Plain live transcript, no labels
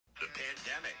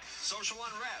social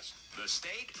unrest, the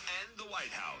state, and the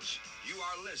White House. You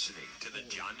are listening to The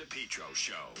John DePetro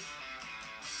Show.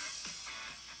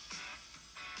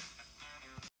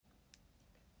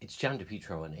 It's John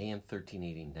DePetro on AM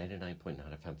 1380, 99.9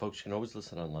 FM. Folks, you can always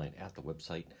listen online at the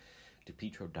website,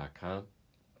 depetro.com.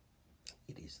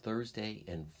 It is Thursday,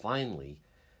 and finally,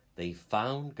 they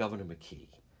found Governor McKee,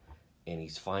 and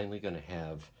he's finally going to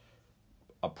have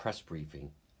a press briefing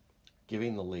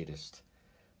giving the latest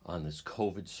on this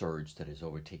COVID surge that has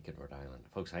overtaken Rhode Island.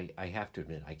 Folks, I have to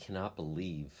admit, I cannot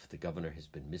believe the governor has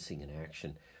been missing in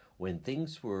action. When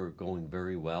things were going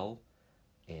very well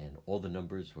and all the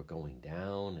numbers were going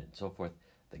down and so forth,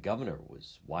 the governor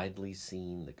was widely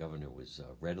seen. The governor was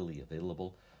readily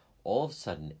available. All of a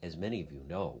sudden, as many of you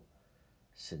know,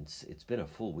 since it's been a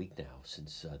full week now,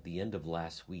 since the end of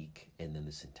last week and then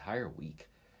this entire week,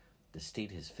 the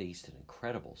state has faced an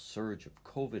incredible surge of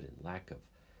COVID and lack of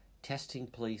testing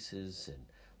places and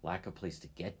lack of place to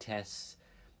get tests.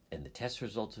 And the test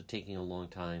results are taking a long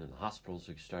time and the hospitals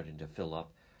are starting to fill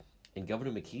up. And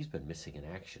Governor McKee's been missing in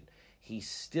action. He's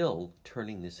still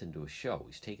turning this into a show.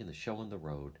 He's taking the show on the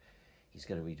road. He's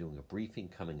going to be doing a briefing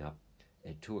coming up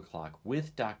at 2 o'clock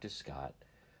with Dr. Scott,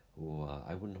 who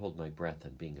I wouldn't hold my breath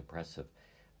on being impressive.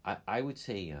 I would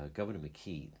say Governor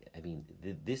McKee, I mean,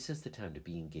 this is the time to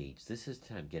be engaged. This is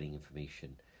the time getting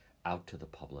information out to the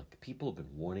public. People have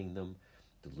been warning them.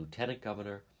 The lieutenant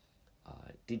governor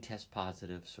did test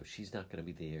positive, so she's not going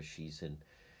to be there. She's in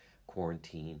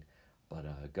quarantine.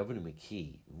 But Governor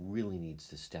McKee really needs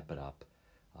to step it up.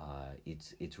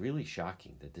 It's really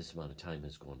shocking that this amount of time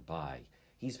has gone by.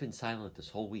 He's been silent this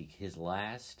whole week. His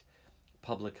last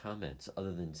public comments,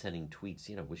 other than sending tweets,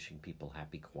 wishing people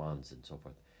happy Kwanzaa and so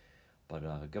forth.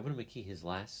 But Governor McKee, his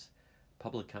last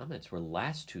public comments were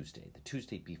last Tuesday, the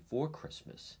Tuesday before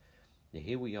Christmas. Now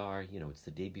here we are, it's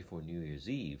the day before New Year's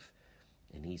Eve,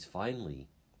 and he's finally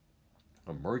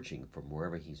emerging from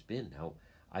wherever he's been. Now,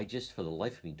 I just, for the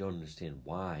life of me, don't understand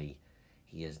why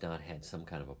he has not had some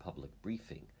kind of a public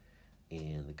briefing.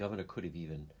 And the governor could have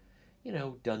even,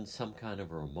 done some kind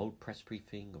of a remote press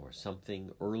briefing or something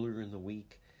earlier in the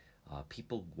week.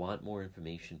 People want more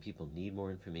information. People need more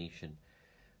information.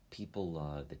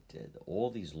 People,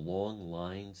 all these long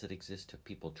lines that exist of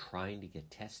people trying to get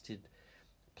tested.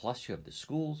 Plus, you have the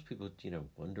schools, people,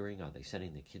 wondering, are they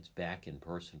sending the kids back in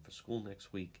person for school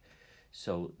next week?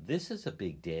 So this is a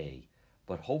big day,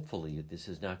 but hopefully this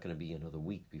is not going to be another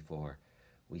week before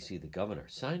we see the governor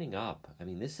signing up. I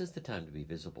mean, this is the time to be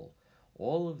visible.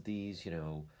 All of these,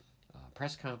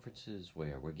 press conferences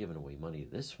where we're giving away money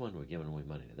to this one, we're giving away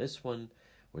money to this one,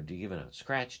 we're giving out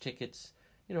scratch tickets,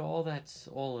 all that's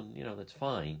that's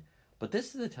fine. But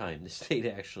this is the time the state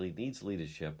actually needs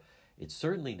leadership. It's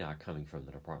certainly not coming from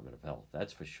the Department of Health,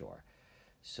 that's for sure.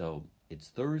 So it's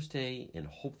Thursday, and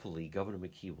hopefully Governor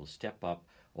McKee will step up.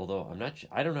 Although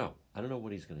I don't know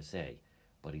what he's going to say,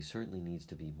 but he certainly needs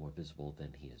to be more visible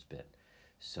than he has been.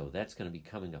 So that's going to be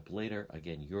coming up later.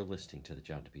 Again, you're listening to The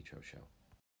John DePetro Show.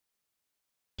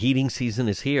 Heating season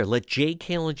is here. Let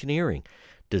JKL Engineering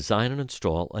design and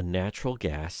install a natural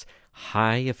gas,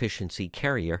 high-efficiency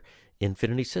Carrier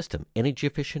Infinity system. Energy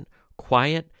efficient,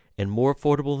 quiet, and more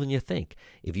affordable than you think.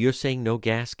 If you're saying no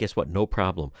gas, guess what? No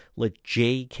problem. Let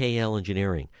JKL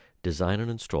Engineering design and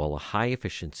install a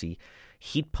high-efficiency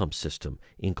heat pump system,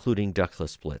 including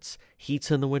ductless splits.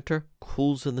 Heats in the winter,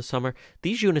 cools in the summer.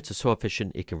 These units are so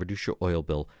efficient it can reduce your oil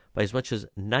bill by as much as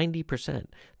 90%.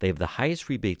 They have the highest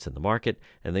rebates in the market,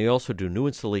 and they also do new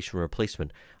installation and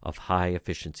replacement of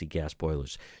high-efficiency gas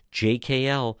boilers.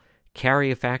 JKL,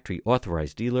 Carrier Factory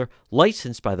authorized dealer,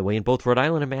 licensed, by the way, in both Rhode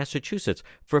Island and Massachusetts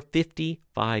for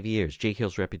 55 years.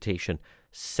 JKL's reputation,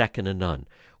 second to none.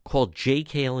 Call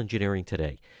JKL Engineering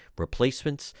today.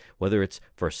 Replacements, whether it's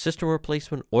for a system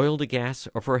replacement, oil to gas,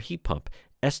 or for a heat pump,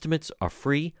 estimates are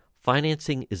free.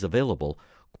 Financing is available,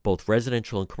 both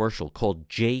residential and commercial. Call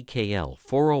JKL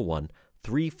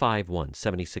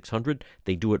 401-351-7600.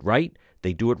 They do it right.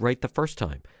 They do it right the first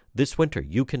time. This winter,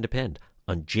 you can depend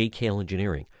on JKL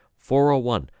Engineering.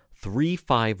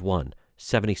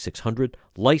 401-351-7600.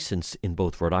 Licensed in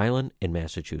both Rhode Island and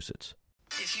Massachusetts.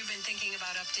 If you've been thinking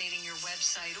about updating your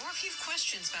website, or if you have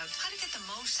questions about how to get the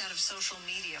most out of social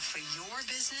media for your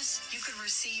business, you could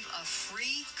receive a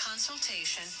free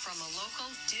consultation from a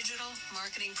local digital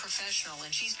marketing professional,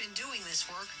 and she's been doing this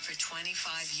work for 25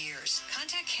 years.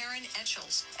 Contact Karen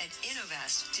Etchels at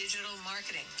Innovast Digital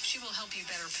Marketing. She will help you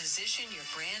better position your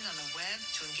brand on the web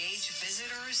to engage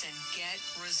visitors and get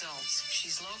results.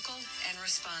 She's local and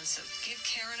responsive. Give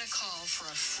Karen a call for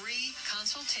a free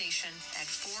consultation at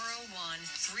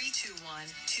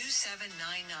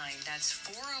 401-321-2799. That's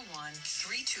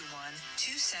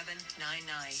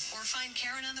 321-2799 or find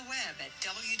Karen on the web at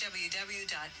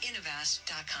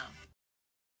www.innovast.com.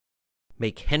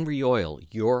 Make Henry Oil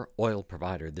your oil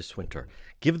provider this winter.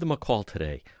 Give them a call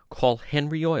today. Call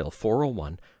Henry Oil,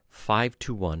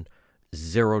 401-521-0200.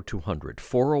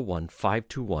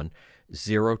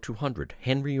 401-521-0200.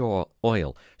 Henry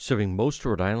Oil, serving most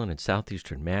Rhode Island and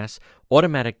southeastern Mass.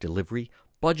 Automatic delivery,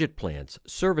 budget plans,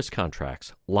 service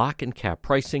contracts, lock and cap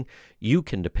pricing. You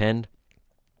can depend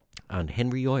on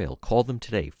Henry Oil. Call them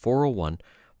today,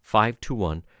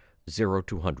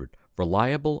 401-521-0200.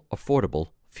 Reliable, affordable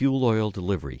fuel oil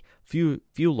delivery.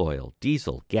 Fuel oil,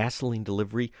 diesel, gasoline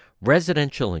delivery,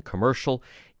 residential and commercial.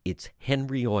 It's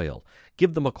Henry Oil.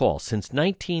 Give them a call. Since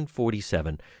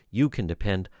 1947, you can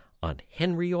depend on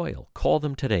Henry Oil. Call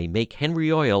them today. Make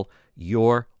Henry Oil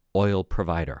your oil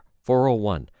provider.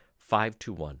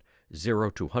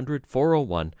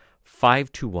 401-521-0200.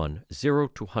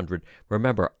 401-521-0200.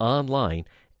 Remember, online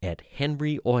at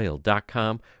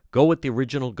henryoil.com. Go with the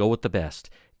original. Go with the best.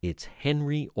 It's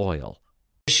Henry Oil.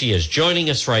 She is joining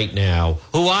us right now,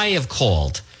 who I have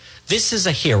called. This is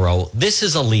a hero. This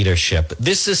is a leadership.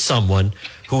 This is someone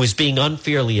who is being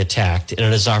unfairly attacked, and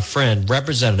it is our friend,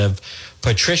 Representative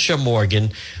Patricia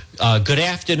Morgan. Good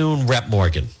afternoon, Rep.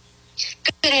 Morgan.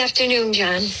 Good afternoon,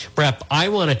 John. Rep, I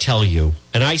want to tell you,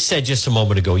 and I said just a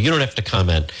moment ago, you don't have to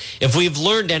comment. If we've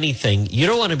learned anything, you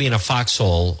don't want to be in a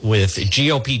foxhole with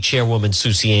GOP Chairwoman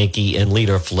Susie Yankee and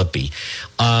Leader Filippi.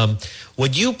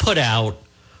 What you put out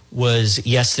was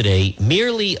yesterday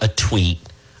merely a tweet,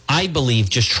 I believe,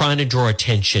 just trying to draw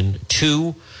attention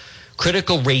to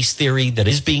critical race theory that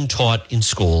is being taught in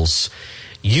schools.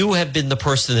 You have been the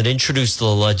person that introduced the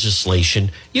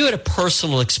legislation. You had a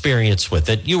personal experience with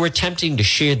it. You were attempting to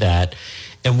share that.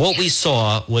 And what we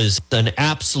saw was an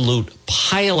absolute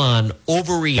pile-on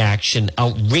overreaction,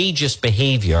 outrageous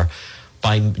behavior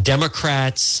by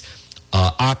Democrats,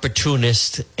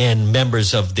 opportunists, and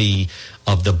members of the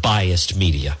biased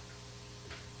media.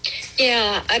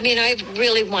 Yeah, I mean, I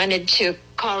really wanted to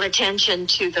call attention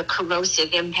to the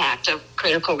corrosive impact of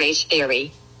critical race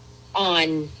theory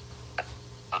on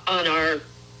our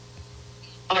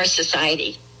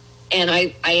society. And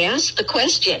I asked the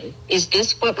question, is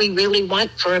this what we really want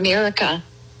for America?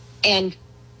 And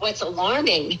what's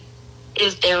alarming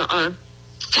is there are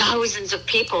thousands of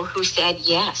people who said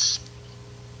yes.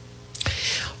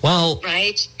 Well,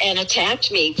 right, and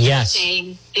attacked me, yes,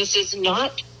 saying this is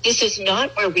not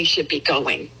where we should be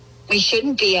going. We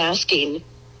shouldn't be asking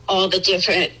all the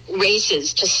different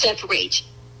races to separate.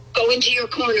 Go into your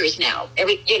corners now.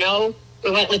 We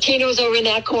went Latinos over in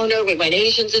that corner. We went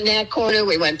Asians in that corner.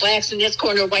 We went blacks in this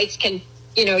corner. Whites can,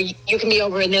 you can be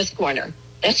over in this corner.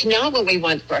 That's not what we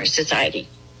want for our society.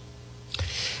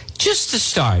 Just to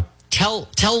start, tell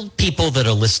people that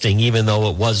are listening, even though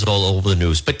it was all over the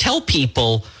news, but tell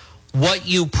people what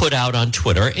you put out on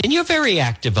Twitter, and you're very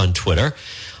active on Twitter,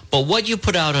 but what you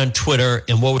put out on Twitter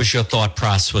and what was your thought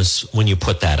process when you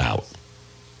put that out?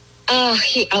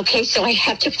 Okay, so I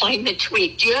have to find the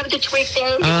tweet. Do you have the tweet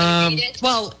there?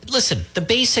 Well, listen, the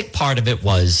basic part of it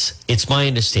was, it's my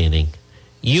understanding,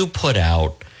 you put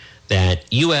out that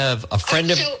you have a friend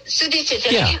of... So this is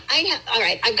it. Yeah. I have, all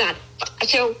right, I've got it.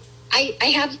 So I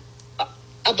have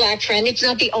a black friend. It's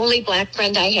not the only black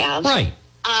friend I have. Right.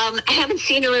 I haven't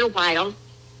seen her in a while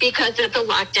because of the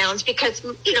lockdowns, because,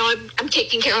 I'm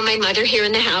taking care of my mother here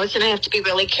in the house, and I have to be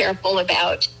really careful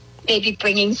about maybe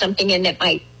bringing something in that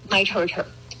might hurt her.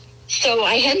 So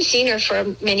I hadn't seen her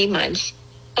for many months.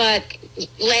 But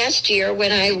last year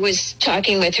when I was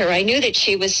talking with her, I knew that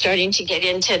she was starting to get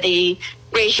into the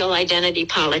racial identity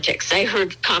politics. I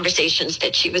heard conversations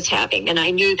that she was having, and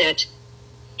I knew that,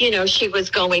 she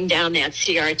was going down that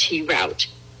CRT route.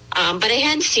 But I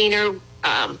hadn't seen her.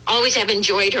 Always have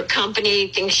enjoyed her company,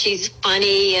 think she's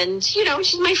funny, and,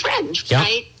 she's my friend, yeah.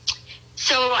 Right?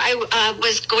 So I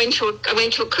went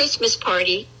to a Christmas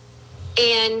party,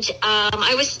 and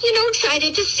I was,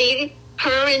 excited to see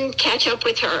her and catch up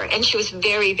with her, and she was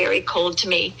very, very cold to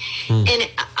me. And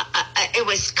it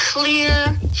was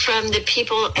clear from the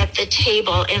people at the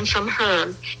table and from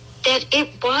her that it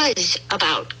was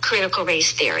about critical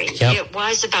race theory. Yep. It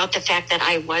was about the fact that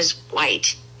I was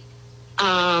white.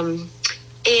 And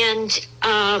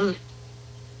I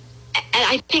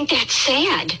think that's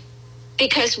sad,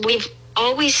 because we've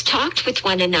always talked with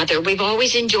one another. We've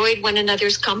always enjoyed one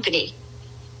another's company.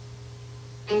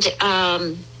 And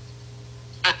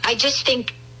I just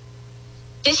think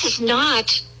this is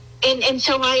not, and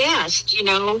so I asked,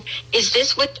 is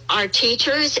this what our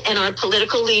teachers and our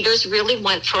political leaders really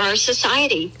want for our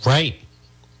society? Right.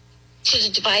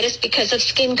 To divide us because of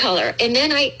skin color. And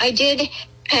then I did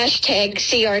hashtag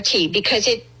CRT, because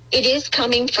it is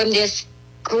coming from this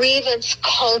grievance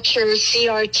culture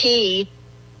CRT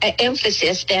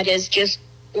emphasis that is just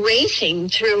racing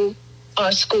through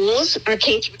our schools, our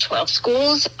K-12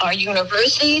 schools, our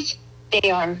universities.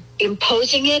 They are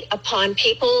imposing it upon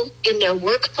people in their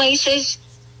workplaces,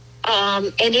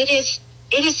 and it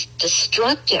is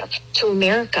destructive to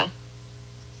America.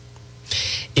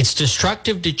 It's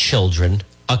destructive to children.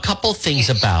 A couple things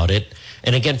about it.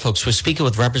 And again, folks, we're speaking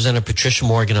with Representative Patricia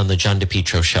Morgan on the John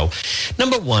DePietro Show.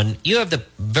 Number one, you have the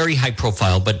very high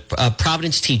profile, but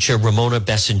Providence teacher Ramona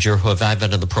Bessinger, who I've had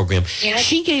on the program,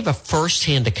 she gave a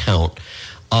firsthand account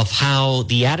of how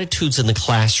the attitudes in the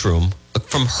classroom,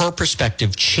 from her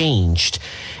perspective, changed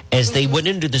as they went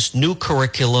into this new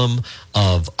curriculum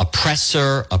of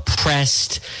oppressor,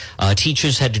 oppressed.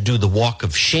 Teachers had to do the walk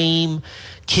of shame.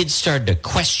 Kids started to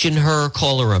question her,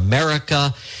 call her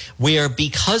America, where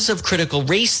because of critical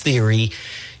race theory,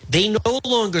 they no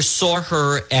longer saw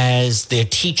her as their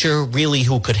teacher really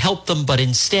who could help them, but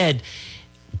instead,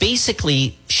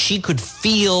 basically, she could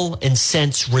feel and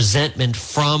sense resentment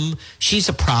from, she's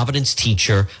a Providence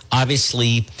teacher,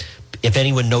 obviously. If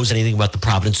anyone knows anything about the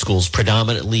Providence schools,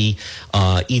 predominantly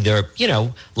either,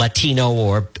 Latino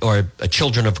or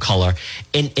children of color.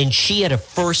 And she had a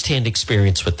firsthand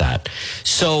experience with that.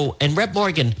 So, and Rep.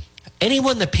 Morgan,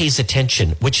 anyone that pays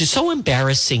attention, which is so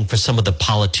embarrassing for some of the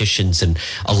politicians and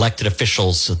elected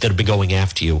officials that have been going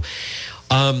after you,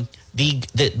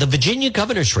 the Virginia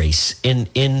governor's race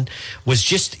was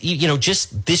just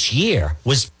this year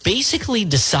was basically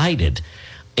decided.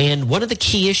 And one of the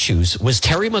key issues was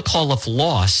Terry McAuliffe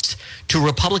lost to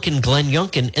Republican Glenn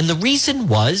Youngkin. And the reason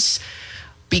was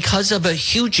because of a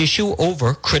huge issue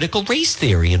over critical race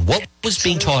theory and what was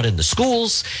being taught in the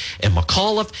schools. And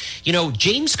McAuliffe,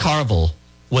 James Carville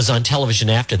was on television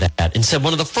after that and said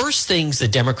one of the first things the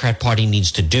Democrat Party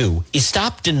needs to do is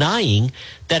stop denying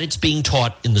that it's being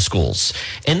taught in the schools.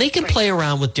 And they can play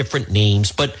around with different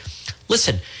names. But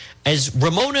listen, as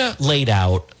Ramona laid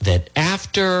out that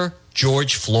after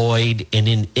George Floyd,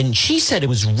 and she said it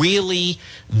was really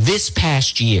this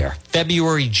past year,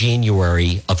 February,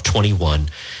 January of 21,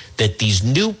 that these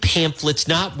new pamphlets,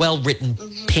 not well-written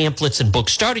pamphlets and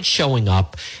books started showing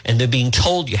up, and they're being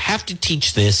told you have to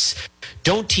teach this,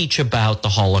 don't teach about the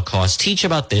Holocaust, teach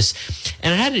about this.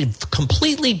 And it had a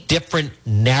completely different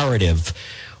narrative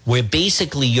where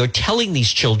basically you're telling these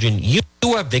children, you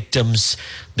are victims,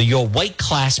 your white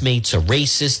classmates are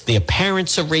racist, their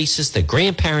parents are racist, their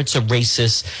grandparents are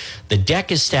racist, the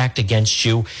deck is stacked against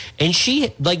you. And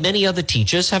she, like many other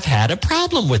teachers, have had a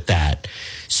problem with that.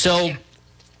 So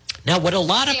now what a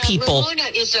lot of people... Ramona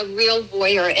is a real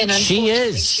warrior, and she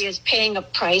is paying a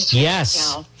price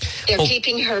now. They're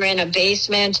keeping her in a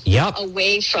basement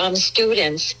away from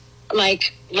students.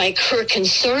 Like her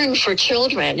concern for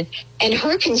children, and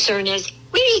her concern is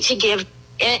we need to give,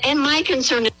 and my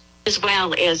concern as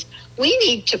well is we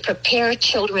need to prepare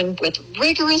children with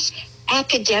rigorous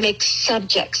academic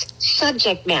subject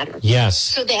matter. Yes.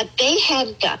 So that they have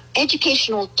the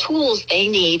educational tools they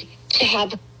need to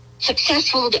have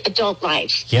successful adult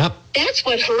lives. Yep. That's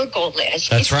what her goal is.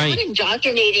 That's right. It's not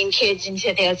indoctrinating kids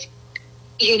into this,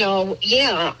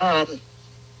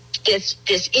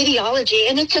 this ideology,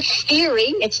 and it's a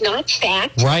theory. It's not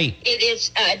fact. Right. It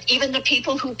is. Even the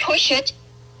people who push it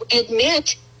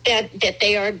admit that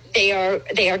they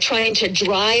are trying to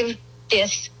drive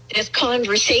this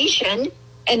conversation,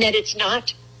 and that it's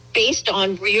not based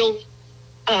on real,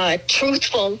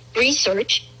 truthful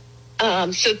research.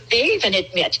 So they even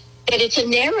admit that it's a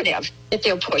narrative that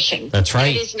they're pushing. That's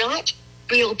right. It is not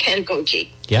real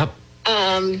pedagogy. Yep.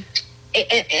 And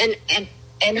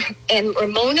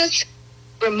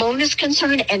Ramona's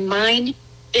concern and mine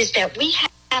is that we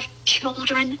have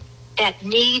children that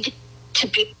need to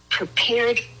be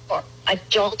prepared for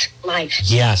adult life.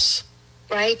 Yes.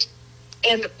 Right?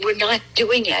 And we're not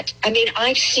doing it. I mean,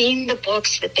 I've seen the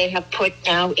books that they have put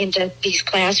now into these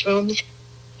classrooms,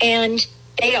 and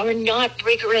they are not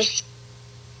rigorous.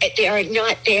 They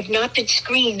have not been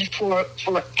screened for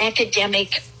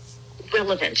academic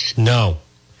relevance. No.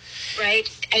 Right?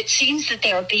 It seems that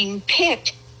they are being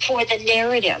picked for the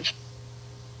narrative,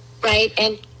 right?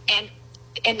 And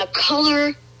the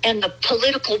color and the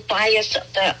political bias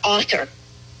of the author.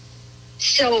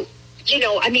 So,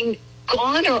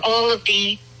 gone are all of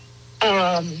the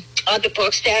other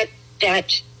books that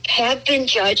have been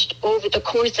judged over the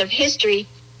course of history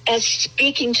as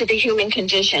speaking to the human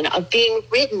condition, of being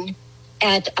written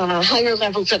at higher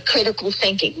levels of critical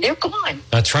thinking. They're gone.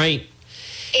 That's right.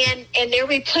 And they're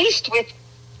replaced with,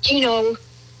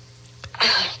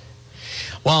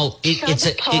 well,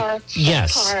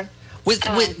 yes. with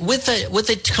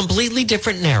a completely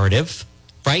different narrative,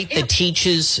 right? Yeah. That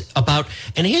teaches about,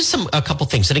 and here's a couple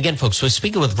things. And again, folks, we're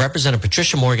speaking with Representative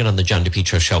Patricia Morgan on the John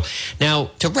DePietro Show.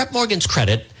 Now, to Rep. Morgan's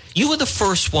credit, you were the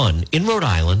first one in Rhode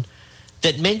Island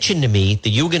that mentioned to me that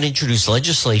you were going to introduce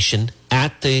legislation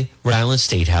at the Rhode Island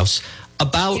State House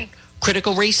about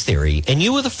critical race theory. And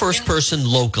you were the first person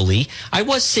locally. I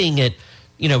was seeing it,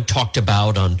 talked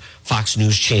about on Fox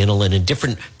News Channel and in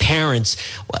different parents.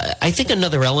 I think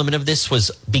another element of this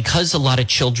was because a lot of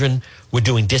children were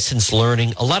doing distance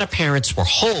learning, a lot of parents were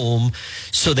home,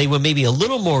 so they were maybe a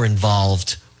little more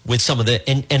involved with some of the,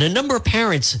 and a number of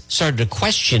parents started to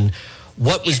question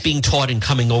what was being taught and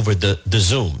coming over the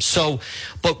Zoom. So,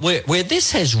 but where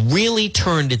this has really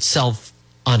turned itself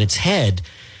on its head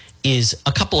is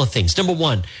a couple of things. Number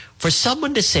one, for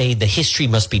someone to say the history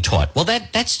must be taught, well,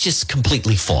 that's just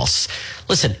completely false.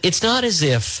 Listen, it's not as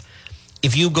if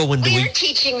you go into... We are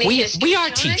teaching the history. We are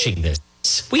teaching this.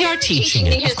 We are teaching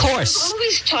it, of course. We've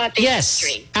always taught the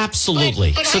history. Yes,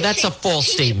 absolutely. But So I that's a think false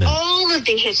teach statement. all of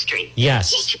the history.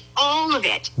 Yes. Teach all of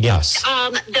it. Yes.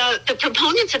 The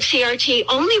proponents of CRT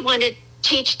only want to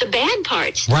teach the bad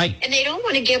parts. Right. And they don't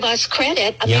want to give us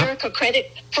credit, America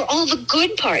credit, for all the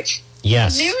good parts.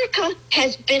 Yes. America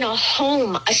has been a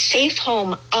home, a safe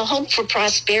home, a home for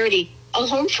prosperity, a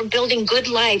home for building good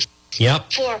lives.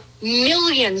 Yep. For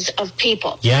millions of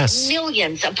people. Yes.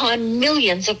 Millions upon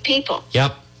millions of people.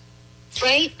 Yep.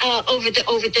 Right? Over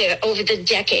the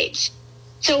decades.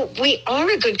 So we are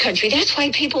a good country. That's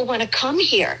why people want to come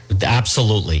here.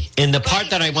 Absolutely. And the part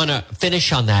that I want to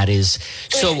finish on that is,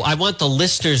 so I want the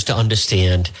listeners to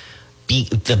understand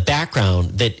the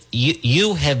background that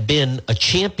you have been a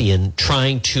champion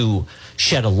trying to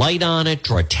shed a light on it,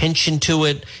 draw attention to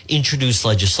it, introduce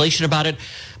legislation about it.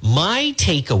 My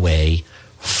takeaway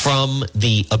from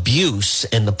the abuse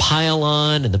and the pile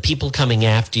on and the people coming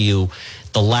after you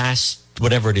the last,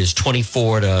 whatever it is,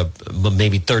 24 to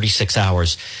maybe 36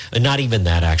 hours, not even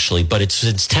that actually, but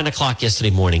it's 10 o'clock yesterday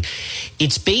morning.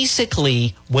 It's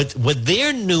basically what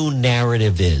their new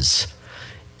narrative is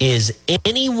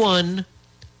anyone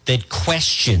that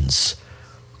questions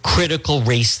critical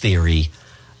race theory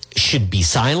should be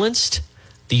silenced.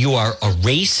 You are a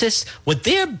racist. What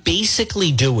they're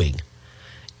basically doing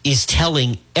is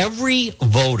telling every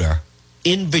voter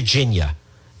in Virginia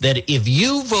that if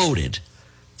you voted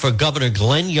for Governor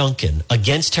Glenn Youngkin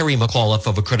against Terry McAuliffe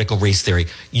over critical race theory,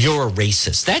 you're a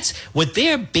racist. That's what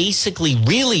they're basically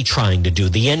really trying to do.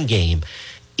 The end game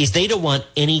is they don't want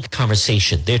any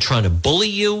conversation. They're trying to bully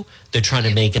you. They're trying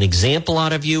to make an example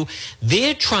out of you.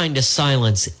 They're trying to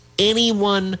silence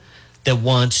anyone that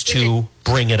wants to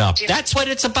bring it up. That's what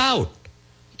it's about.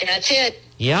 That's it.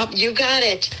 Yep. You got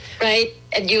it, right?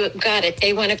 And you got it.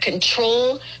 They want to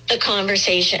control the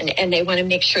conversation, and they want to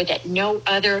make sure that no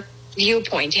other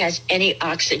viewpoint has any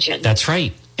oxygen. That's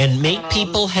right. And make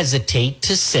people hesitate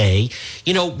to say,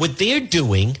 what they're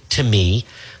doing to me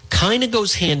kind of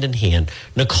goes hand in hand.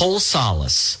 Nicole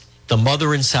Salas, the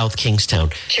mother in South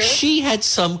Kingstown, she had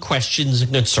some questions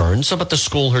and concerns about the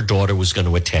school her daughter was going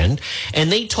to attend,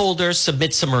 and they told her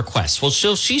submit some requests. Well,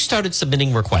 so she started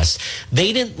submitting requests.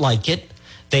 They didn't like it.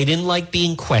 They didn't like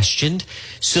being questioned,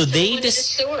 so they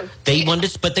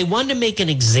wanted to make an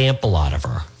example out of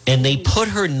her, and they put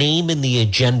her name in the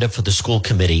agenda for the school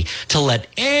committee to let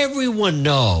everyone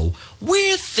know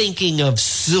we're thinking of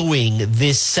suing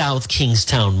this South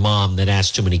Kingstown mom that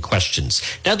asked too many questions.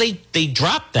 Now they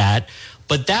dropped that,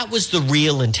 but that was the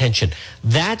real intention.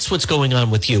 That's what's going on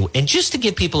with you. And just to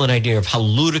give people an idea of how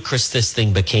ludicrous this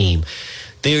thing became,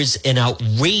 there's an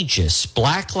outrageous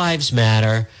Black Lives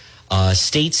Matter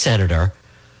state senator,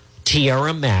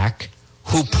 Tiara Mack,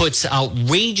 who puts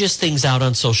outrageous things out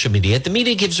on social media. The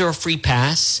media gives her a free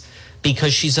pass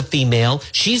because she's a female.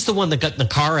 She's the one that got in the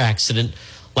car accident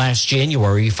last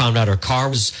January. You found out her car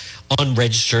was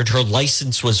unregistered. Her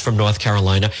license was from North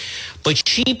Carolina. But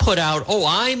she put out,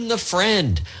 I'm the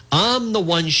friend. I'm the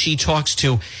one she talks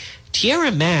to.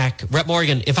 Tiara Mack, Rep.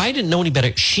 Morgan, if I didn't know any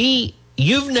better,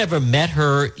 you've never met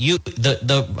her.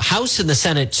 The House and the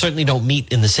Senate certainly don't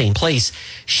meet in the same place.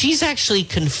 She's actually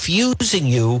confusing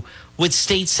you with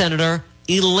State Senator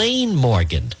Elaine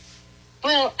Morgan.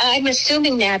 Well, I'm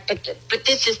assuming that, but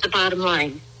this is the bottom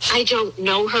line. I don't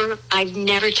know her. I've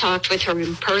never talked with her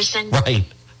in person. Right.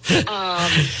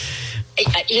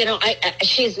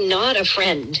 She's not a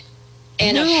friend.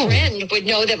 And a friend would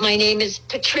know that my name is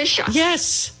Patricia.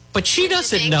 Yes, but she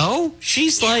doesn't know.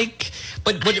 She's like...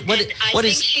 But what I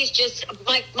think she's just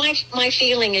my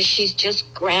feeling is she's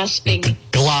just grasping,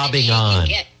 globbing on.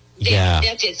 Yeah.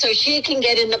 That's it. So she can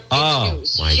get in the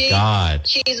news. Oh, my God.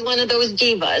 She's one of those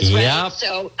divas, Yep. right?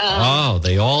 So,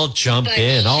 they all jump but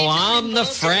in. she's Oh, not I'm the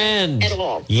involved friend. at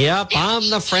all. Yep, Yeah, I'm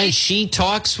the friend. She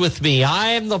talks with me. I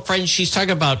am the friend she's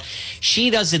talking about. She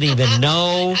doesn't even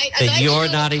know that you're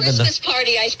not even the Christmas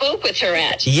party I spoke with her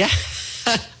at. Yeah.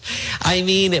 I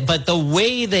mean, but the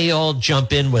way they all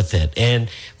jump in with it. And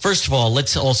first of all,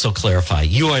 let's also clarify,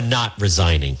 you are not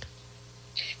resigning.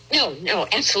 No,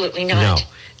 absolutely not. No.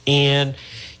 And,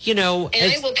 you know.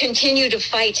 And I will continue to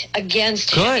fight against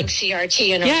having CRT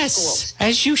in our schools.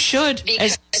 As you should.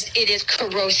 Because it is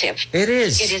corrosive. It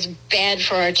is. It is bad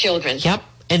for our children. Yep.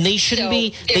 And they shouldn't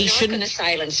be. They're not going to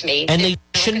silence me. And they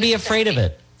shouldn't be afraid of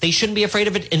it. They shouldn't be afraid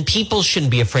of it. And people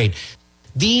shouldn't be afraid.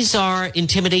 These are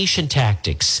intimidation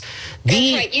tactics.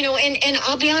 That's right. You know, and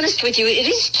I'll be honest with you, it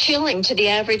is chilling to the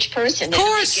average person. Of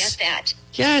course. I get that.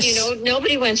 Yes. You know,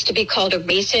 nobody wants to be called a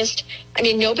racist. I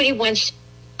mean, nobody wants,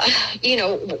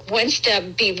 wants to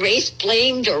be race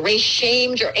blamed or race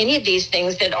shamed or any of these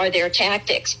things that are their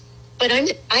tactics. But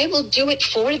I will do it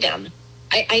for them.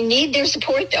 I need their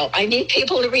support, though. I need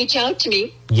people to reach out to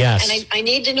me. Yes. And I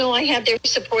need to know I have their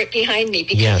support behind me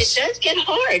because it does get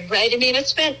hard, right? I mean,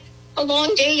 it's been a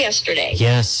long day yesterday.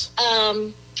 Yes.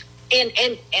 But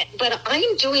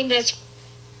I'm doing this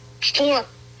for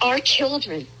our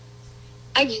children.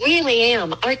 I really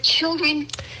am. Our children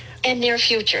and their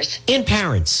futures. And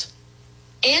parents.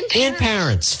 And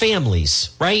parents,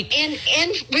 families, right? And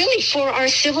really for our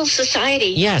civil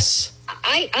society. Yes.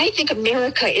 I think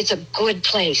America is a good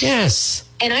place. Yes.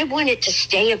 And I want it to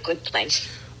stay a good place.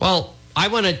 Well, I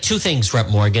want two things, Rep.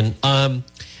 Morgan.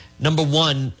 Number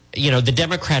one, the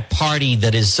Democrat Party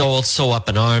that is so up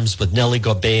in arms with Nellie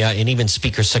Gorbea and even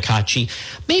Speaker Sakachi,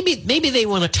 maybe they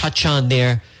want to touch on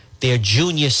their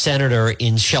junior senator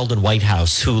in Sheldon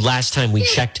Whitehouse, who last time we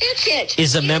checked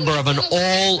is a member of an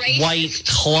all-white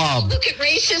club. Look at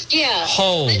racist, yeah.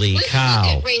 Holy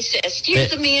cow. Look at racist.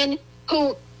 Here's a man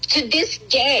who, to this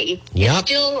day,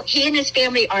 still, he and his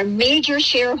family are major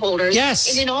shareholders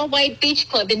in an all-white beach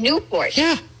club in Newport.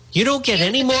 Yeah. You don't get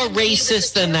any more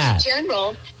racist than that.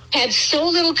 General had so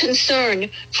little concern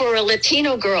for a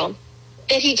Latino girl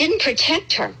that he didn't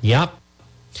protect her. Yep.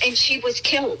 And she was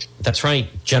killed. That's right,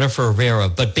 Jennifer Rivera.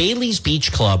 But Bailey's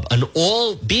Beach Club,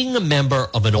 being a member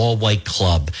of an all-white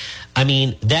club, I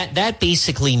mean, that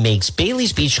basically makes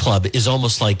Bailey's Beach Club is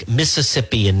almost like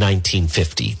Mississippi in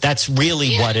 1950. That's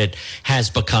really what it has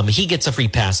become. He gets a free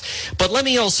pass. But let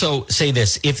me also say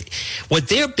this. If what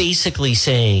they're basically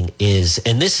saying is,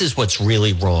 and this is what's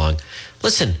really wrong,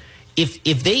 listen,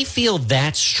 if they feel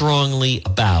that strongly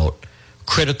about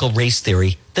critical race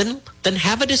theory, then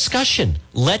have a discussion.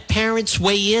 Let parents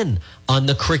weigh in on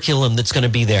the curriculum that's going to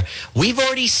be there. We've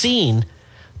already seen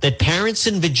that parents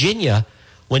in Virginia,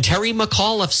 when Terry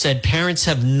McAuliffe said parents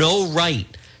have no right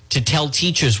to tell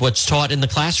teachers what's taught in the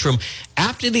classroom,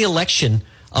 after the election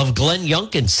of Glenn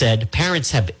Youngkin said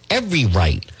parents have every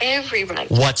right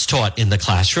what's taught in the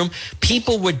classroom,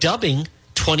 people were dubbing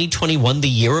 2021 the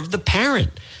year of the parent.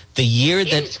 The year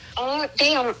that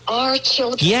they are our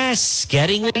children. Yes,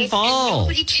 getting involved. And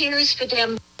nobody cares for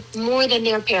them more than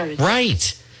their parents.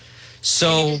 Right.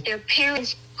 So it is their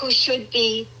parents who should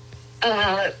be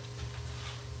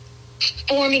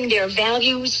forming their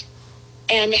values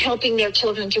and helping their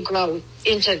children to grow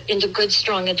into good,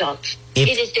 strong adults. It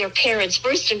is their parents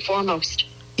first and foremost.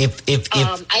 If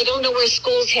I don't know where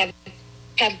schools have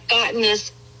gotten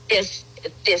this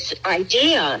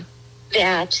idea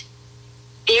that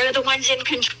they're the ones in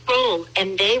control,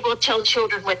 and they will tell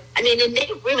children and they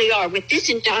really are. With this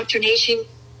indoctrination,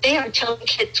 they are telling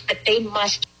kids what they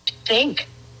must think.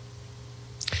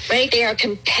 Right? They are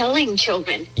compelling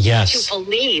children to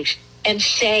believe and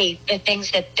say the things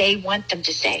that they want them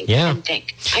to say and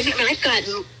think. I mean, I've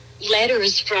gotten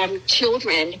letters from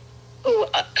children who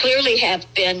clearly have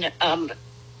been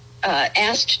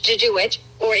asked to do it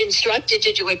or instructed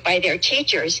to do it by their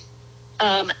teachers,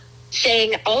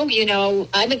 saying,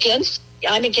 I'm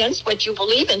against what you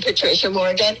believe in, Patricia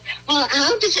Morgan. Well,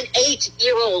 how does an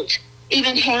 8-year-old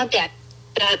even have that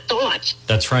thought?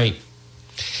 That's right.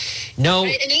 No.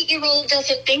 Right? An 8-year-old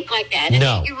doesn't think like that. An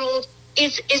 8-year-old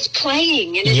is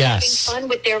playing and is having fun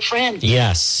with their friends.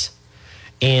 Yes.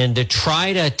 And to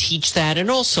try to teach that.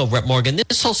 And also, Rep. Morgan,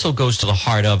 this also goes to the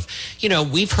heart of,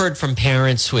 we've heard from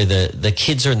parents where the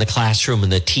kids are in the classroom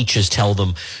and the teachers tell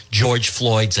them George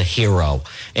Floyd's a hero.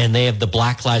 And they have the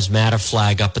Black Lives Matter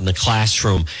flag up in the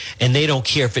classroom. And they don't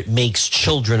care if it makes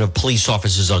children of police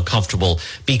officers uncomfortable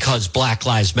because Black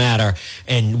Lives Matter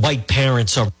and white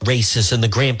parents are racist and the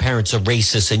grandparents are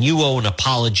racist. And you owe an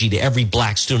apology to every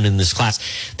black student in this class.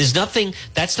 There's nothing,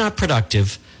 that's not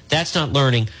productive. That's not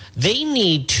learning. They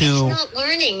need to. It's not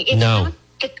learning. It's No. not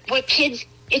what kids.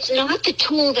 It's not the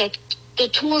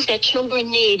tools that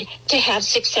children need to have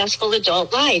successful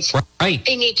adult lives. Right.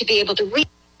 They need to be able to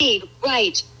read,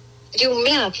 write, do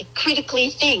math, critically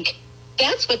think.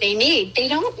 That's what they need. They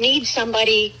don't need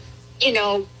somebody,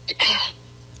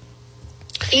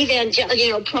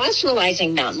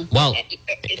 proselytizing them. Well,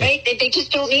 right? They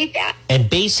just don't need that. And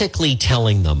basically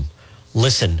telling them,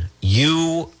 listen,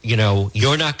 you're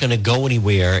not going to go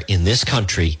anywhere in this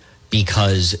country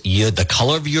because the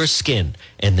color of your skin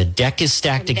and the deck is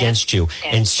stacked against you.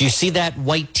 And so you see that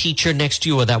white teacher next to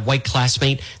you or that white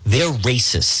classmate, they're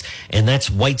racist. And that's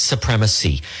white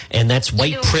supremacy. And that's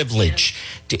white privilege.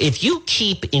 If you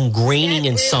keep ingraining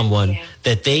in someone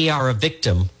that they are a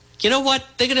victim, you know what?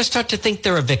 They're going to start to think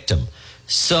they're a victim.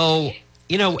 So,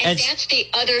 and that's the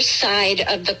other side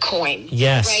of the coin.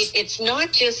 Yes. Right? It's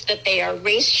not just that they are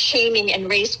race shaming and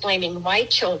race blaming white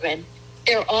children.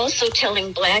 They're also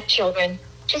telling black children,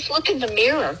 just look in the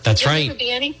mirror. That's You'll right. never be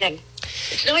anything.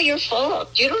 It's not your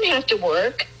fault. You don't have to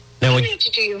work. Now, you don't have to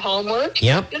do your homework.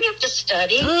 Yep. You don't have to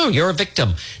study. Oh, you're a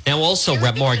victim. Now, also,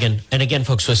 Rep. Morgan, and again,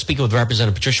 folks, we're speaking with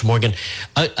Representative Patricia Morgan.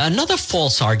 Another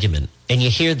false argument, and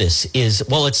you hear this, is,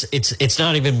 well, it's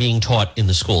not even being taught in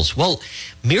the schools. Well,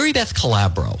 Mary Beth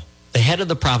Calabro, the head of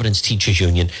the Providence Teachers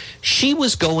Union, she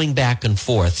was going back and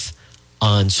forth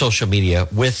on social media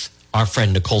with our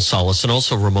friend Nicole Solis and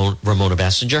also Ramona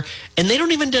Bassinger, and they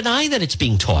don't even deny that it's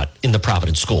being taught in the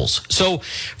Providence schools. So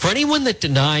for anyone that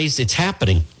denies it's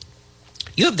happening,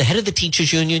 you have the head of the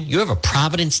teachers union, you have a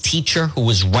Providence teacher who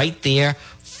was right there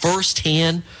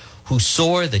firsthand, who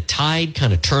saw the tide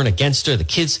kind of turn against her, the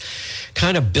kids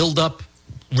kind of build up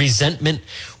resentment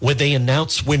where they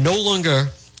announce, we're no longer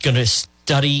going to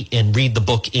study and read the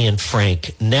book Anne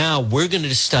Frank. Now we're going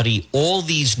to study all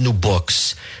these new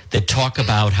books that talk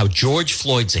about how George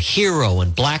Floyd's a hero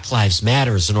and Black Lives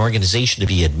Matter is an organization to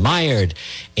be admired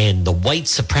and the white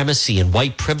supremacy and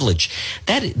white privilege.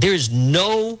 That there's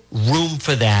no room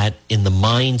for that in the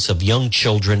minds of young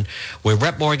children, where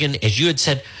Rep. Morgan, as you had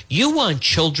said, you want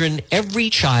children, every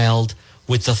child,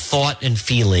 with the thought and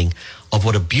feeling of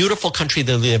what a beautiful country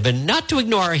they live in, not to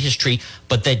ignore our history,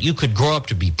 but that you could grow up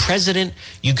to be president,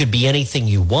 you could be anything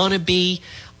you want to be.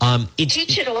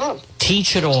 Teach it all.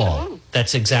 Teach it all.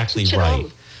 That's exactly Teach it right.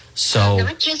 all. So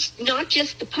not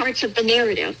just the parts of the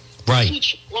narrative. Right.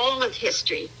 Teach all of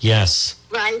history. Yes.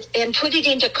 Right, and put it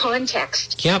into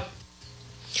context. Yep.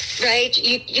 Right,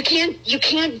 you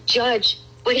can't judge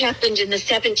what happened in the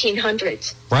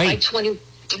 1700s. Right. By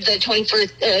the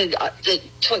 21st.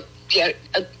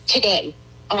 Today.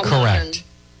 Correct.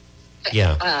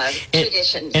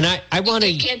 Traditions. And I want to.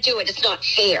 You can't do it. It's not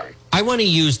fair. I want to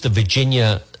use the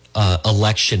Virginia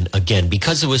election again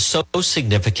because it was so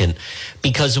significant,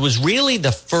 because it was really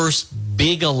the first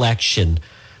big election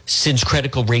since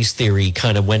critical race theory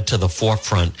kind of went to the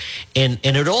forefront. And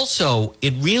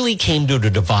it really came to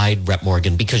divide, Rep.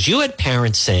 Morgan, because you had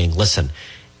parents saying, listen,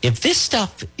 if this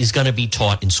stuff is going to be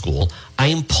taught in school, I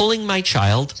am pulling my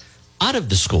child out of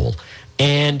the school.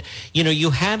 And,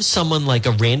 you have someone like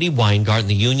a Randy Weingarten,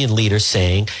 the union leader,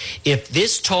 saying, if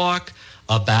this talk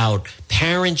about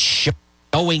parents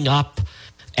showing up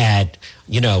at,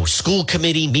 school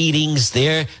committee meetings,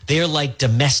 they're like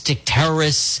domestic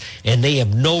terrorists and they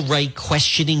have no right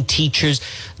questioning teachers.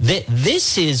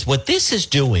 This is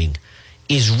doing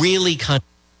is really kind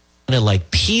of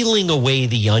like peeling away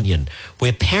the onion,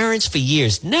 where parents for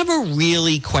years never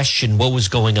really questioned what was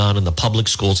going on in the public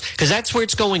schools, because that's where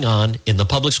it's going on in the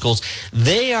public schools.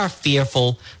 They are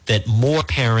fearful that more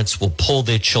parents will pull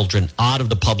their children out of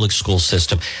the public school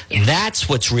system. Yeah. That's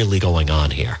what's really going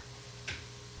on here.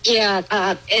 Yeah,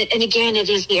 and again, it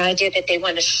is the idea that they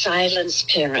want to silence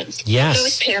parents. Yes.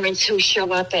 Those parents who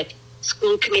show up at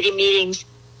school committee meetings,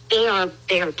 they are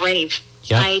brave,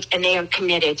 yep. Right? And they are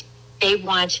committed. They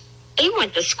want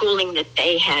the schooling that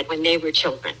they had when they were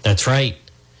children. That's right.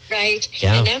 Right?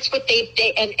 Yeah. And that's what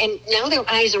and now their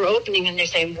eyes are opening and they're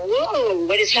saying, whoa,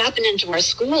 what is happening to our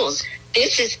schools?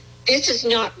 This is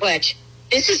not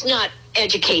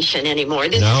education anymore.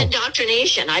 This is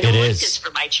indoctrination. I don't want this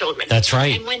for my children. That's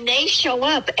right. And when they show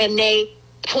up and they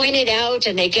point it out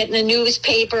and they get in the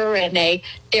newspaper and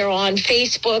they're on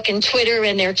Facebook and Twitter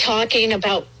and they're talking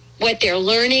about what they're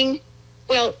learning,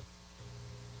 well,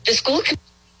 the school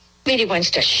committee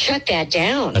wants to shut that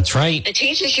down. That's right. The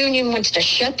teachers union wants to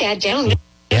shut that down.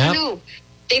 Yeah. No,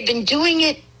 they've been doing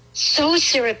it so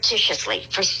surreptitiously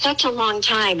for such a long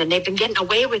time, and they've been getting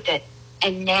away with it,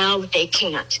 and now they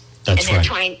can't. That's and they're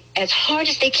trying as hard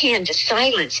as they can to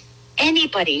silence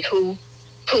anybody who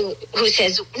who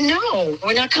says, no,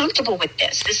 we're not comfortable with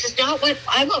this. This is not what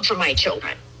I want for my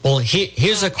children. Well,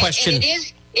 here's a question. And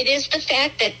it is the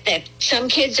fact that some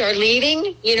kids are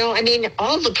leaving. You know, I mean,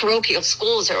 all the parochial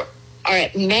schools are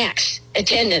at max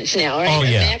attendance now, right? Oh,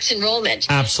 yeah. Max enrollment.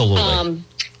 Absolutely.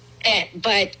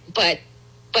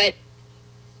 But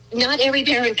not every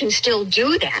parent can still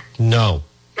do that. No.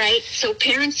 Right? So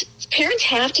parents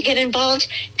have to get involved,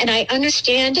 and I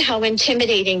understand how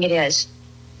intimidating it is.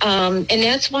 And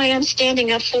that's why I'm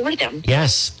standing up for them.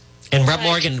 Yes. And Rep.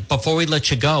 Morgan, before we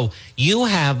let you go, you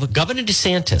have Governor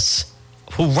DeSantis,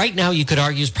 who right now you could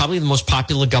argue is probably the most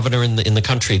popular governor in the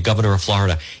country, governor of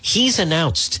Florida. He's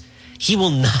announced he will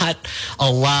not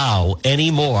allow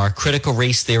any more critical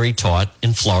race theory taught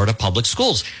in Florida public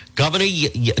schools. Governor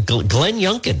Glenn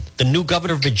Youngkin, the new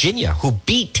governor of Virginia, who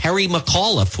beat Terry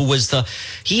McAuliffe,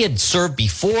 he had served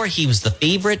before, he was the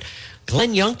favorite.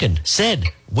 Glenn Youngkin said,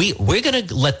 we're going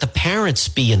to let the parents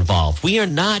be involved. We are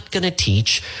not going to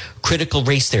teach critical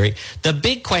race theory. The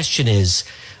big question is,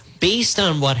 based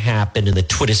on what happened in the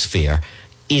Twitter sphere,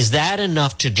 is that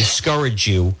enough to discourage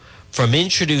you from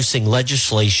introducing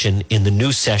legislation in the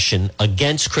new session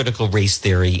against critical race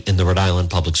theory in the Rhode Island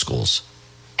public schools?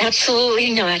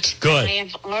 Absolutely not. Good.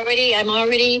 I'm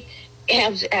already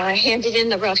handed in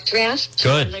the rough draft to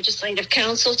the Legislative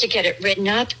Council to get it written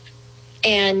up.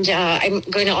 And I'm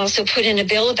going to also put in a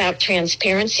bill about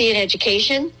transparency in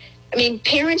education. I mean,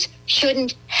 parents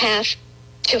shouldn't have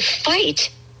to fight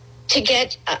to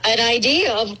get an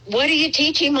idea of what are you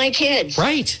teaching my kids.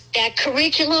 Right. That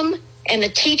curriculum and the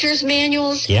teacher's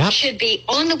manuals should be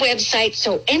on the website,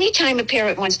 so anytime a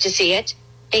parent wants to see it,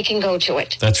 they can go to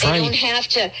it. That's right. They don't have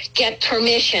to get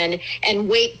permission and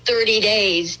wait 30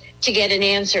 days to get an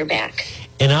answer back.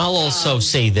 And I'll also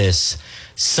say this.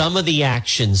 Some of the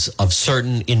actions of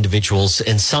certain individuals,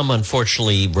 and some,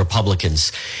 unfortunately,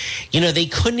 Republicans, they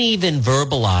couldn't even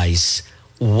verbalize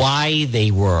why they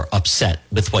were upset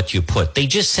with what you put. They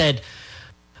just said,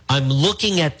 I'm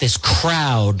looking at this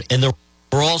crowd, and they're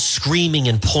all screaming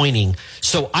and pointing.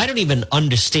 So I don't even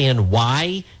understand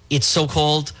why it's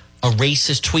so-called a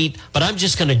racist tweet, but I'm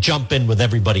just going to jump in with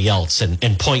everybody else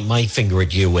and point my finger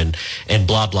at you and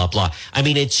blah, blah, blah. I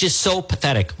mean, it's just so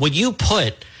pathetic. What you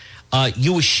put...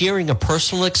 you were sharing a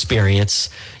personal experience.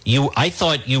 I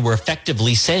thought you were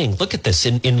effectively saying, look at this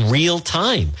in real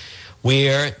time,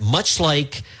 where much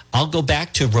like I'll go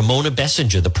back to Ramona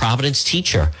Bessinger, the Providence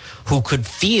teacher, who could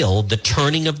feel the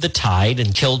turning of the tide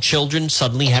and killed children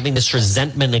suddenly having this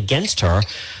resentment against her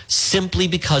simply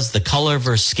because the color of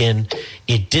her skin,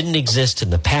 it didn't exist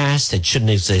in the past. It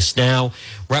shouldn't exist now.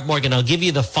 Rep. Morgan, I'll give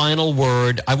you the final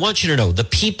word. I want you to know the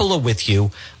people are with you.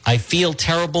 I feel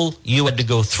terrible you had to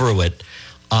go through it.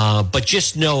 But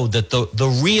just know that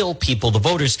the real people, the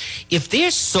voters, if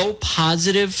they're so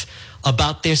positive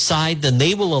about their side, then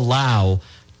they will allow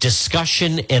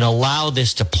discussion and allow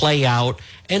this to play out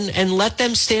and let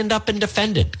them stand up and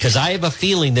defend it. Because I have a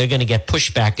feeling they're going to get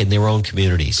pushback in their own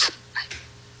communities.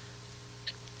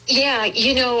 Yeah,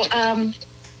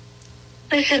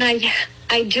 listen,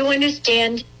 I do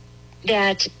understand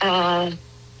that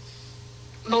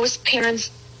most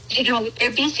parents,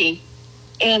 they're busy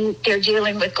and they're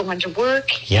dealing with going to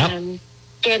work and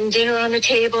getting dinner on the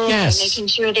table and making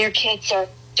sure their kids are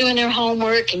doing their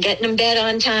homework and getting them bed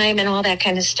on time and all that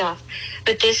kind of stuff.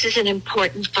 But this is an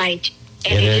important fight.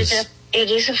 And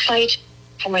it is a fight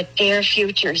for their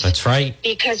futures. That's right.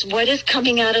 Because what is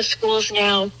coming out of schools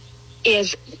now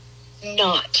is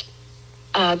not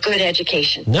good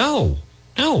education. No.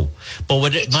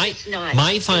 But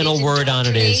my final word on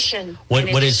it is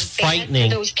what is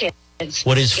frightening.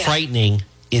 What is frightening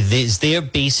is their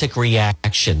basic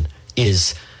reaction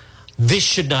is this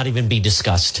should not even be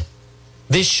discussed.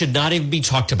 This should not even be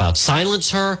talked about. Silence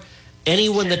her.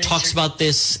 Anyone that talks about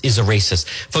this is a racist.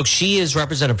 Folks, she is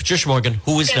Representative Patricia Morgan,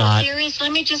 who is not.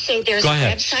 Let me just say there's a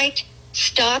website,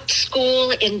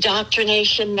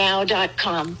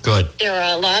 StopSchoolIndoctrinationNow.com. Good. There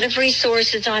are a lot of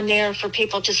resources on there for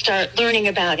people to start learning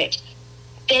about it.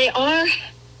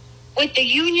 What the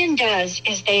union does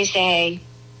is they say,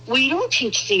 we don't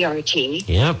teach CRT.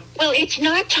 Yeah. Well, it's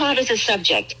not taught as a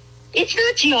subject. It's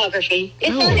not geography. It's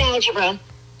not algebra,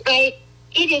 right?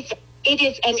 It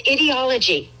is an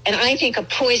ideology, and I think a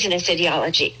poisonous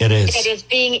ideology. It is. That is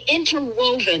being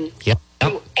interwoven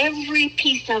through every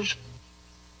piece of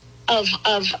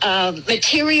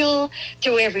material,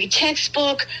 through every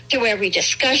textbook, through every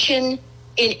discussion,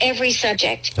 in every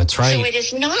subject. That's right. So it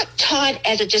is not taught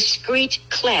as a discrete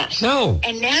class. No.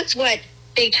 And that's what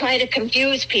they try to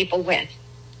confuse people with.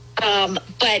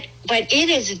 But it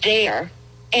is there,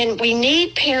 and we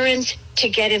need parents to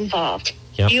get involved.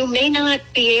 Yep. You may not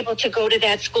be able to go to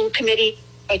that school committee,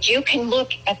 but you can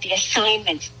look at the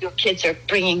assignments your kids are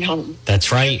bringing home.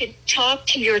 That's right. You can talk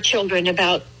to your children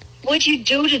about, what'd you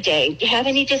do today? Do you have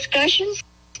any discussions?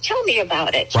 Tell me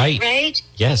about it. Right. Right?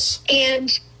 Yes.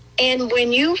 And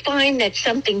when you find that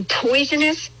something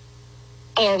poisonous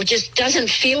or just doesn't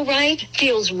feel right,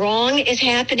 feels wrong is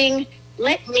happening,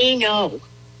 let me know.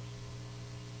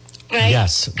 Right?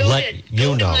 Yes.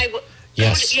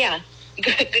 Yes.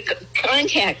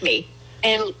 Contact me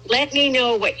and let me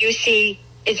know what you see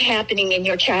is happening in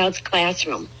your child's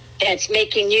classroom that's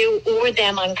making you or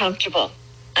them uncomfortable.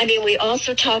 I mean, we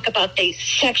also talk about the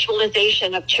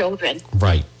sexualization of children.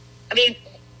 Right. I mean,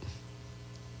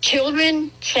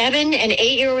 children 7 and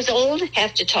 8 years old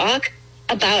have to talk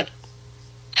about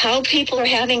how people are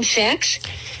having sex.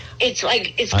 It's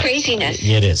like, it's craziness.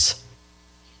 It is.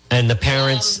 And the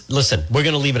parents, listen, we're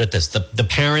going to leave it at this. The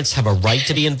parents have a right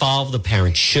to be involved. The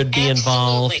parents should be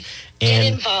involved. Get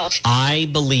And involved. I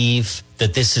believe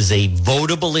that this is a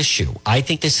votable issue. I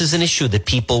think this is an issue that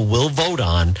people will vote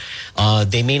on.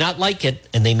 They may not like it,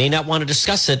 and they may not want to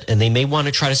discuss it, and they may want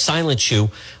to try to silence you,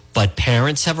 but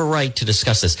parents have a right to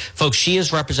discuss this. Folks, she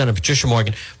is Representative Patricia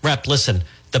Morgan. Rep, listen,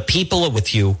 the people are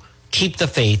with you. Keep the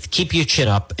faith. Keep your chin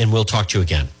up, and we'll talk to you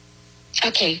again.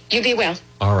 Okay, you be well.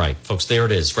 All right, folks, there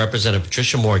it is. Representative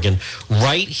Patricia Morgan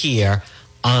right here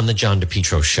on the John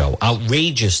DePietro Show.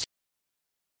 Outrageous.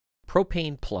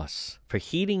 Propane Plus. For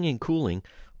heating and cooling,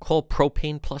 call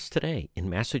Propane Plus today in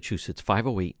Massachusetts,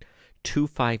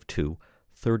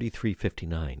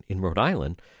 508-252-3359. In Rhode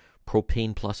Island,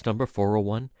 Propane Plus number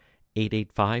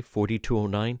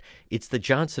 401-885-4209. It's the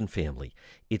Johnson family.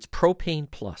 It's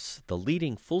Propane Plus, the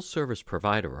leading full-service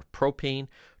provider of propane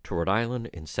to Rhode Island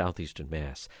and southeastern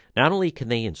Mass. Not only can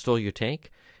they install your tank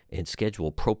and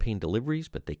schedule propane deliveries,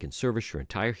 but they can service your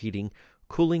entire heating,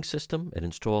 cooling system and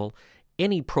install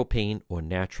any propane or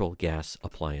natural gas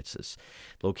appliances.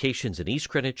 Locations in East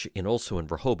Greenwich and also in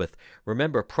Rehoboth.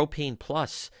 Remember, Propane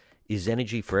Plus is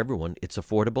energy for everyone. It's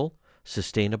affordable,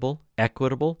 sustainable,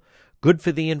 equitable, good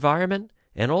for the environment,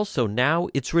 and also now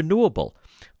it's renewable.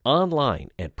 Online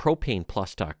at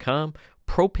propaneplus.com.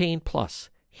 Propane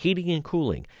Plus, heating and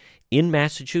cooling. In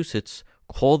Massachusetts,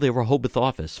 call their Rehoboth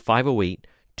office,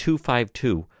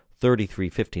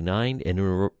 508-252-3359.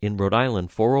 And in Rhode Island,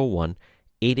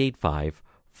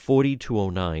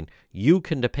 401-885-4209. You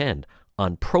can depend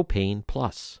on Propane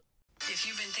Plus. If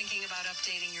you've been thinking about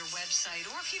updating your website,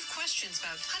 or if you have questions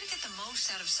about how to get the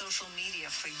most out of social media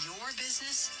for your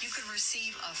business, you could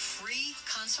receive a free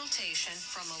consultation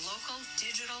from a local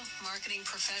digital marketing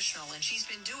professional, and she's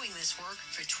been doing this work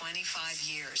for 25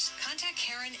 years. Contact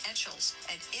Karen Etchels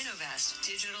at Innovast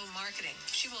Digital Marketing.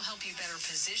 She will help you better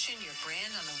position your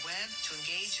brand on the web to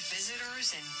engage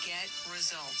visitors and get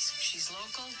results. She's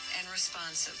local and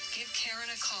responsive. Give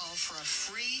Karen a call for a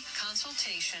free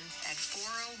consultation at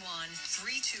 401-321-2799.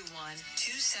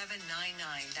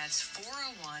 That's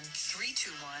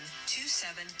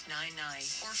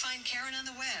 401-321-2799. Or find Karen on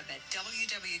the web at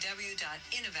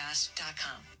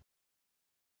www.innovast.com.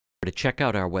 To check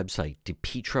out our website,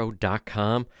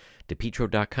 DePietro.com,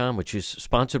 DePietro.com, which is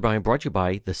sponsored by and brought to you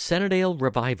by the Centerdale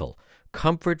Revival,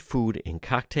 comfort food and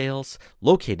cocktails,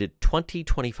 located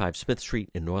 2025 Smith Street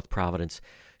in North Providence.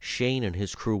 Shane and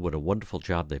his crew, what a wonderful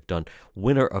job they've done.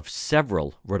 Winner of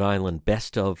several Rhode Island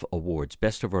Best of Awards,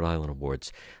 Best of Rhode Island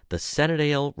Awards. The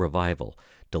Centerdale Revival.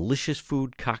 Delicious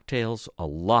food, cocktails, a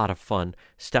lot of fun.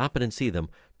 Stop in and see them,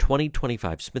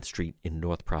 2025 Smith Street in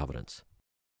North Providence.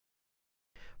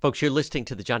 Folks, you're listening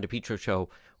to the John DePietro Show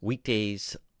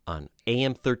weekdays on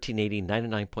AM 1380,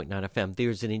 99.9 FM.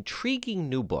 There's an intriguing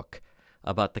new book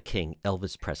about the king,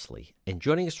 Elvis Presley. And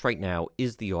joining us right now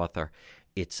is the author.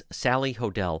 It's Sally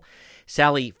Hodel.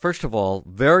 Sally, first of all,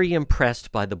 very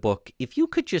impressed by the book. If you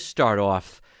could just start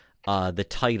off the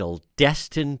title,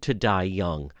 Destined to Die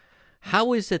Young.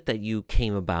 How is it that you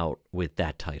came about with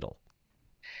that title?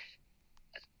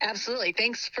 Absolutely.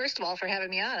 Thanks, first of all, for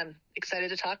having me on. I'm excited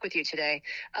to talk with you today.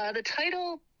 The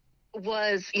title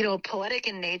was, poetic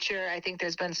in nature. I think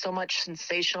there's been so much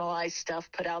sensationalized stuff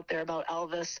put out there about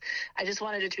Elvis. I just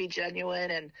wanted it to be genuine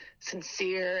and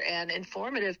sincere and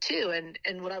informative too.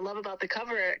 And what I love about the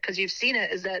cover, because you've seen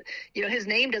it, is that, his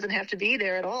name doesn't have to be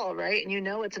there at all, right? And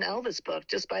it's an Elvis book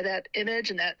just by that image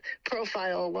and that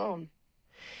profile alone.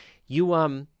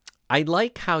 I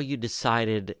like how you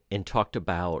decided and talked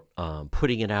about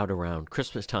putting it out around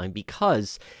Christmas time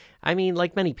because,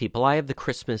 like many people, I have the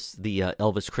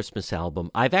Elvis Christmas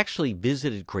album. I've actually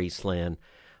visited Graceland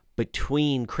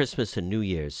between Christmas and New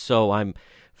Year's, so I'm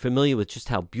familiar with just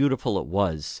how beautiful it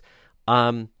was.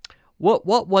 What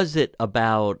was it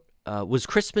about was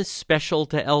Christmas special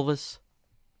to Elvis?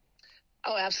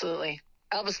 Oh, absolutely.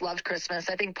 Elvis loved Christmas.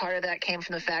 I think part of that came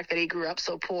from the fact that he grew up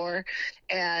so poor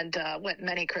and went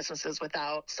many Christmases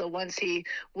without. So once he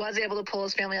was able to pull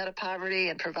his family out of poverty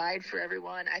and provide for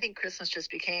everyone, I think Christmas just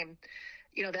became,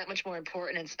 that much more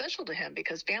important and special to him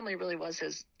because family really was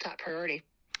his top priority.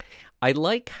 I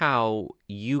like how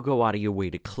you go out of your way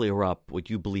to clear up what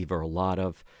you believe are a lot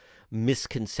of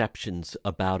misconceptions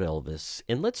about Elvis.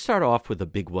 And let's start off with a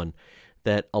big one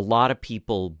that a lot of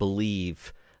people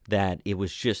believe that it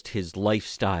was just his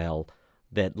lifestyle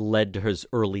that led to his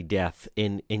early death.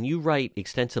 And you write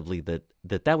extensively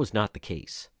that was not the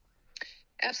case.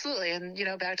 Absolutely. And,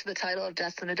 back to the title of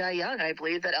Destined to Die Young, I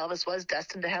believe that Elvis was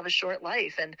destined to have a short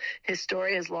life. And his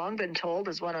story has long been told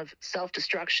as one of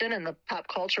self-destruction in the pop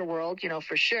culture world,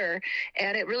 for sure.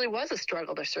 And it really was a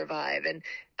struggle to survive. And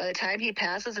by the time he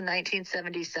passes in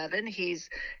 1977,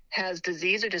 has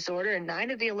disease or disorder in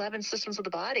 9 of the 11 systems of the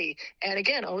body. And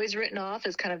again, always written off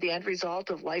as kind of the end result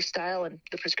of lifestyle and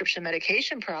the prescription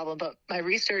medication problem. But my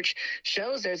research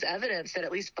shows there's evidence that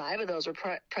at least 5 of those were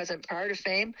present prior to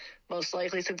fame, most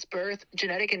likely since birth,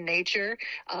 genetic in nature.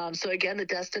 So again, the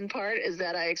destined part is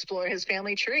that I explore his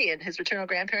family tree, and his maternal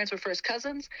grandparents were first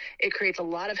cousins. It creates a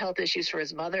lot of health issues for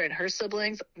his mother and her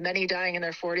siblings, many dying in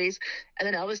their 40s. And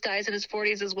then Elvis dies in his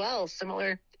 40s as well,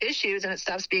 similar issues, and it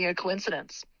stops being a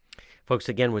coincidence. Folks,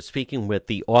 again, we're speaking with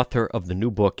the author of the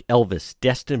new book, Elvis,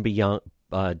 Destined to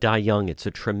Die Young. It's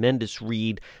a tremendous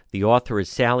read. The author is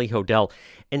Sally Hodel.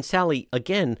 And Sally,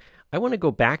 again, I want to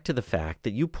go back to the fact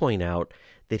that you point out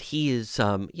that he is,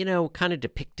 kind of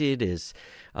depicted as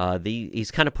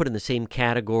he's kind of put in the same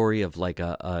category of like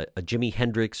a Jimi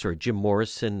Hendrix or a Jim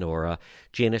Morrison or a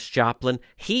Janis Joplin.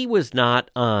 He was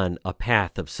not on a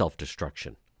path of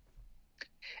self-destruction.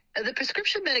 The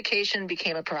prescription medication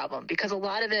became a problem because a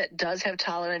lot of it does have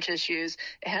tolerance issues.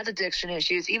 It has addiction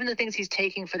issues, even the things he's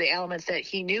taking for the ailments that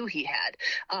he knew he had.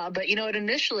 But,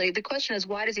 initially, the question is,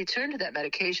 why does he turn to that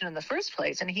medication in the first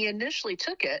place? And he initially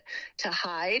took it to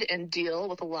hide and deal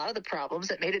with a lot of the problems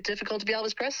that made it difficult to be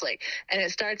Elvis Presley. And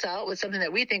it starts out with something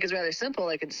that we think is rather simple,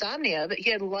 like insomnia, but he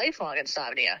had lifelong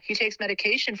insomnia. He takes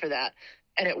medication for that,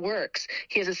 and it works.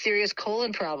 He has a serious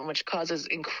colon problem, which causes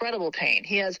incredible pain.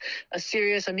 He has a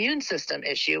serious immune system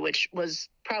issue, which was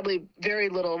probably very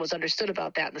little was understood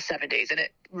about that in the 70s. And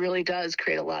it really does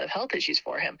create a lot of health issues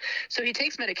for him. So he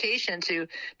takes medication to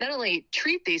not only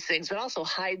treat these things, but also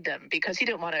hide them because he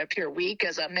didn't want to appear weak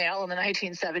as a male in the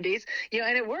 1970s.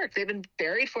 And it worked. They've been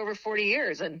buried for over 40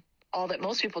 years. And all that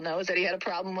most people know is that he had a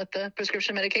problem with the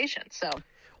prescription medication. So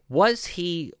was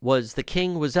Elvis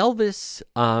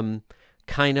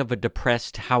kind of a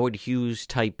depressed Howard Hughes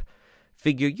type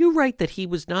figure? You write that he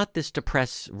was not this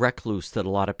depressed recluse that a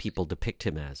lot of people depict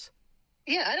him as.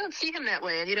 Yeah, I don't see him that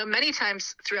way. And, many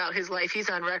times throughout his life, he's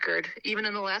on record, even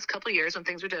in the last couple of years when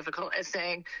things were difficult, as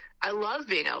saying, I love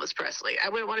being Elvis Presley. I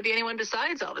wouldn't want to be anyone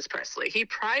besides Elvis Presley. He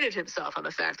prided himself on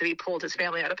the fact that he pulled his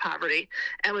family out of poverty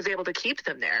and was able to keep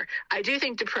them there. I do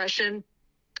think depression,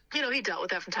 he dealt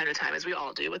with that from time to time, as we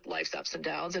all do, with life's ups and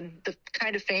downs. And the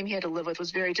kind of fame he had to live with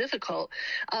was very difficult.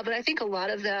 But I think a lot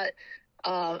of that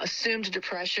assumed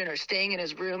depression or staying in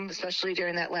his room, especially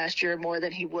during that last year more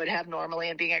than he would have normally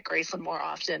and being at Graceland more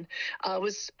often,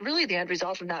 was really the end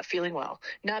result of not feeling well,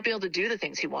 not being able to do the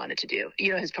things he wanted to do.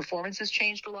 His performances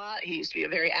changed a lot. He used to be a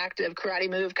very active karate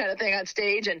move kind of thing on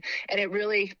stage. And it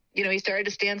really, he started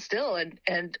to stand still.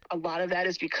 And a lot of that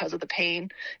is because of the pain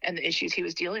and the issues he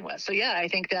was dealing with. So, yeah, I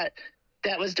think that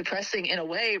was depressing in a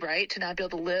way, right, to not be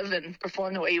able to live and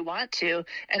perform the way you want to.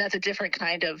 And that's a different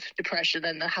kind of depression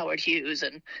than the Howard Hughes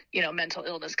and, mental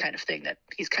illness kind of thing that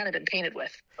he's kind of been painted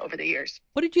with over the years.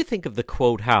 What did you think of the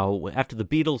quote, how after the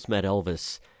Beatles met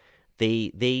Elvis,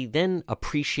 they then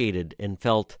appreciated and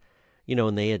felt,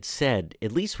 and they had said,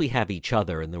 at least we have each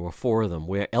other, and there were 4 of them,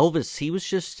 where Elvis,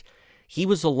 he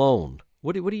was alone.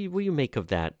 What do you make of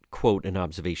that quote and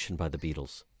observation by the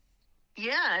Beatles?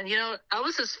 Yeah, and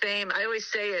Elvis's fame, I always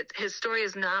say his story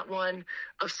is not one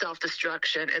of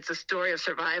self-destruction. It's a story of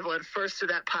survival, and first through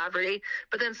that poverty,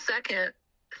 but then second,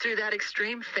 through that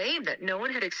extreme fame that no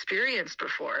one had experienced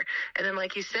before. And then,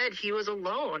 like you said, he was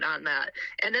alone on that.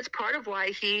 And that's part of why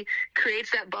he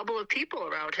creates that bubble of people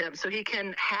around him, so he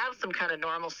can have some kind of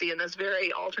normalcy in this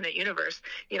very alternate universe,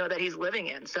 that he's living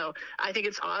in. So I think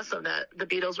it's awesome that the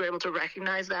Beatles were able to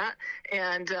recognize that.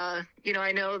 And,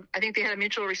 I think they had a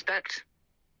mutual respect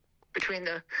between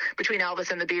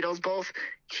Elvis and the Beatles, both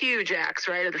huge acts,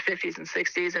 right, of the 50s and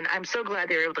 60s. And I'm so glad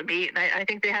they were able to meet. And I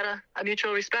think they had a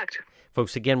mutual respect.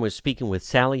 Folks, again, we're speaking with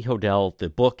Sally Hodel. The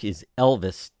book is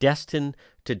Elvis, Destined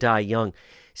to Die Young.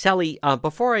 Sally,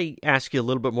 before I ask you a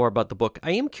little bit more about the book,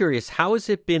 I am curious, how has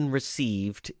it been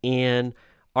received, and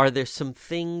are there some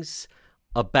things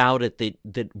about it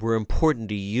that were important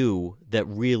to you that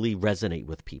really resonate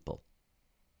with people?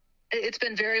 It's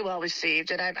been very well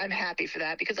received, and I'm happy for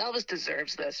that, because Elvis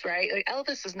deserves this, right? Like,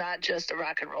 Elvis is not just a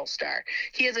rock and roll star.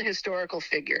 He is a historical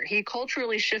figure. He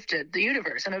culturally shifted the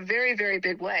universe in a very, very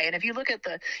big way. And if you look at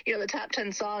the top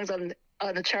 10 songs on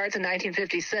the charts in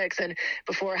 1956 and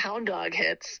before Hound Dog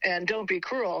hits and Don't Be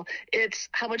Cruel, it's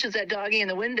How Much Is That Doggy in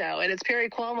the Window? And it's Perry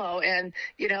Como and,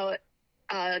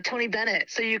 Tony Bennett.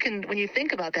 So when you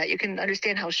think about that, you can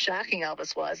understand how shocking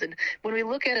Elvis was. And when we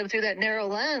look at him through that narrow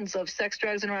lens of sex,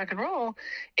 drugs, and rock and roll,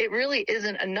 it really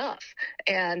isn't enough.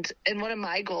 And one of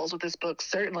my goals with this book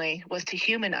certainly was to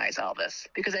humanize Elvis,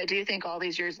 because I do think all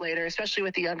these years later, especially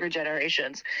with the younger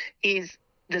generations, he's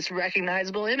this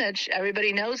recognizable image.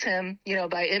 Everybody knows him,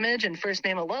 by image and first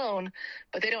name alone,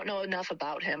 but they don't know enough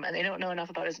about him, and they don't know enough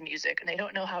about his music, and they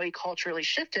don't know how he culturally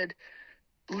shifted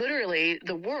literally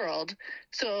the world.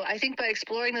 So I think by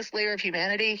exploring this layer of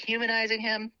humanity, humanizing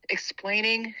him,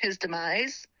 explaining his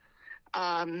demise,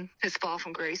 his fall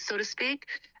from grace, so to speak,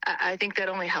 I think that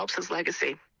only helps his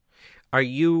legacy. Are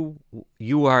you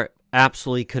are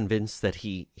absolutely convinced that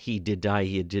he did die,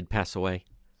 he did pass away?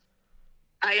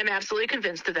 I am absolutely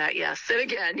convinced of that, yes. And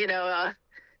again,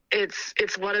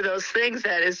 it's one of those things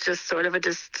that is just sort of a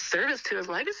disservice to his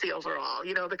legacy overall,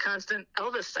 the constant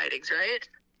Elvis sightings, right?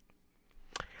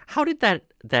 How did that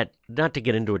not to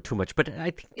get into it too much, but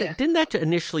I think didn't that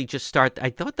initially just start? I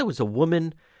thought there was a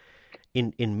woman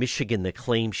in Michigan that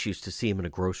claimed she used to see him in a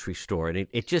grocery store, and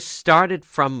it just started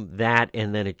from that,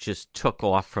 and then it just took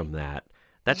off from that.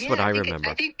 That's what I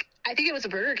remember. I think it was a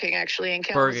Burger King, actually, in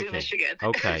Kalamazoo, Michigan.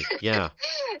 Okay, yeah.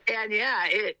 And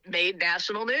it made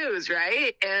national news,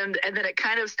 right? And then it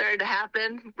kind of started to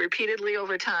happen repeatedly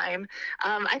over time.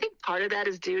 I think part of that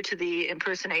is due to the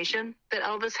impersonation that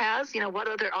Elvis has. What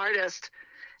other artist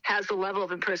has the level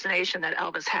of impersonation that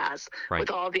Elvis has? Right. With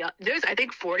all there's, I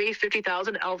think,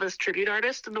 50,000 Elvis tribute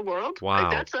artists in the world. Wow.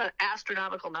 That's an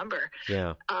astronomical number.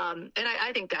 Yeah. And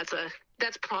I think that's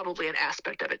probably an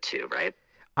aspect of it too, right?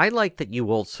 I like that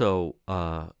you also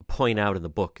point out in the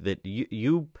book that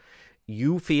you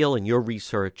feel in your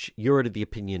research, you're of the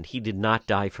opinion he did not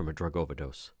die from a drug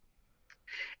overdose.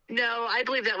 No, I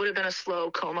believe that would have been a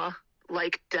slow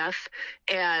coma-like death,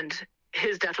 and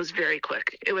his death was very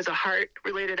quick. It was a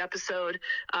heart-related episode.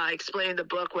 I explained in the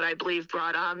book what I believe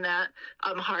brought on that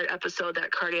heart episode,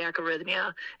 that cardiac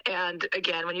arrhythmia. And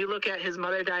again, when you look at his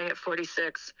mother dying at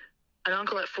 46, an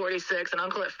uncle at 46, an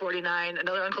uncle at 49,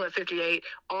 another uncle at 58,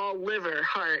 all liver,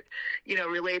 heart,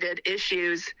 related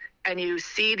issues, and you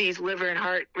see these liver and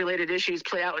heart related issues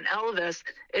play out in Elvis,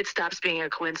 it stops being a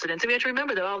coincidence. And we have to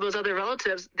remember that all those other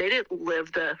relatives, they didn't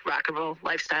live the rock and roll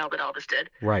lifestyle that Elvis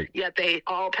did. Right. Yet they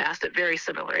all passed at very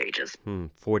similar ages.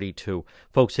 42.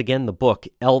 Folks, again, the book,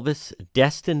 Elvis,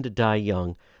 Destined to Die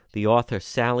Young, the author,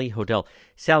 Sally Hodel.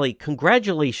 Sally,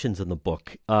 congratulations on the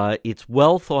book. It's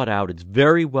well thought out. It's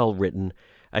very well written.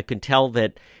 I can tell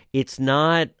that it's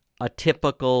not a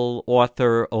typical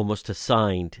author almost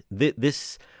assigned.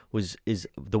 This is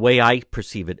the way I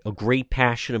perceive it, a great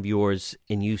passion of yours,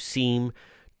 and you seem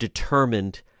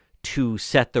determined to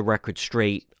set the record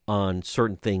straight on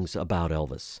certain things about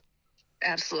Elvis.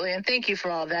 Absolutely. And thank you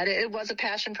for all of that. It was a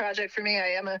passion project for me. I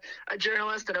am a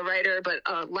journalist and a writer, but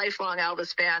a lifelong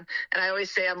Elvis fan. And I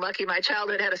always say I'm lucky my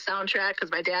childhood had a soundtrack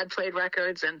because my dad played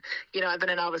records. And, I've been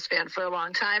an Elvis fan for a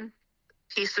long time.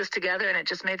 Pieced this together and it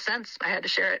just made sense. I had to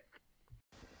share it.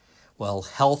 Well,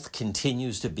 health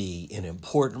continues to be an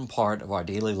important part of our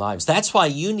daily lives. That's why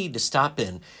you need to stop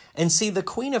in and see the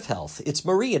Queen of Health. It's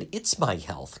Marie at It's My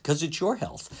Health, because it's your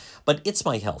health. But It's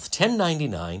My Health,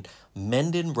 1099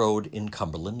 Mendon Road in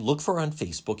Cumberland. Look for her on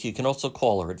Facebook. You can also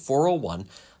call her at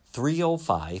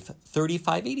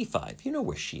 401-305-3585. You know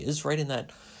where she is, right in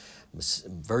that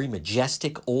very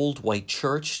majestic old white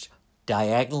church,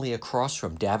 diagonally across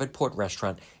from Davenport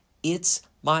Restaurant. It's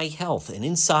My Health. And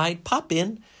inside, pop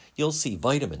in. You'll see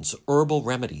vitamins, herbal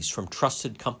remedies from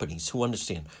trusted companies who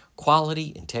understand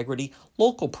quality, integrity,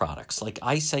 local products like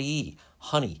acai,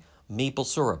 honey, maple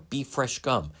syrup, beef fresh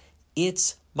gum.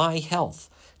 It's My Health.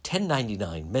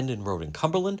 1099 Mendon Road in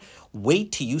Cumberland.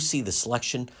 Wait till you see the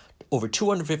selection. Over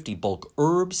 250 bulk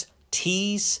herbs,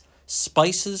 teas,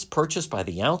 spices purchased by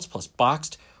the ounce, plus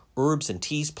boxed herbs and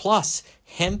teas, plus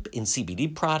hemp and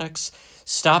CBD products.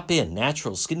 Stop in.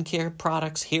 Natural skincare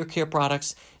products, hair care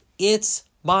products. It's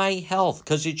My Health,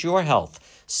 because it's your health.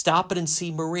 Stop it and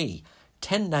see Marie.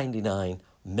 1099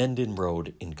 Mendon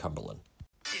Road in Cumberland.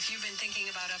 If you've been thinking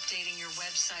about updating your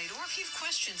website, or if you have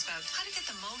questions about how to get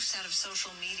the most out of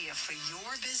social media for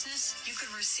your business, you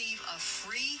could receive a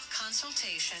free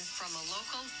consultation from a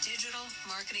local digital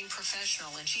marketing professional,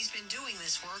 and she's been doing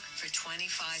this work for 25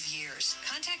 years.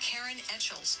 Contact Karen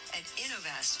Etchels at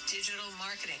Innovast Digital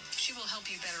Marketing. She will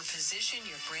help you better position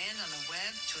your brand on the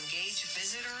web to engage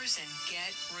visitors and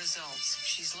get results.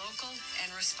 She's local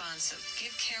and responsive.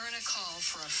 Give Karen a call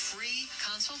for a free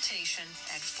consultation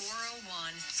at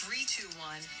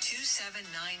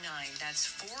 401-321-2799. That's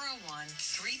 401-321-2799.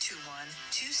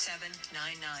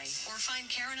 Or find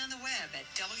Karen on the web at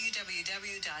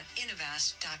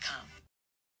www.innovast.com.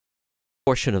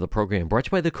 Portion of the program brought to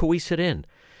you by the Cohasset Inn.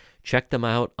 Check them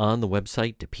out on the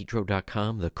website,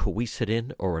 DePietro.com. The Cohasset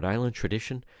Inn, or Rhode Island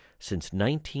tradition, since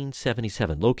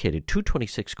 1977, located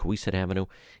 226 Cohasset Avenue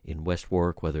in West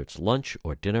Warwick. Whether it's lunch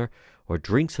or dinner or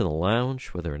drinks in the lounge,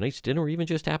 whether a nice dinner or even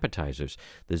just appetizers,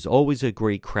 there's always a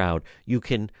great crowd. You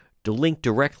can link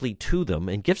directly to them,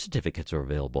 and gift certificates are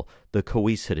available. The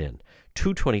Cohasset Inn,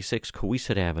 226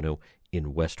 Cohasset Avenue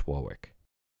in West Warwick.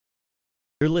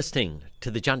 You're listening to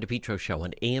the John DePietro Show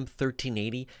on AM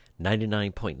 1380,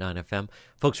 99.9 FM.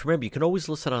 Folks, remember, you can always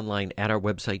listen online at our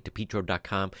website,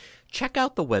 DePietro.com. Check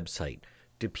out the website,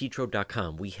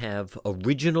 DePietro.com. We have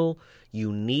original,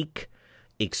 unique,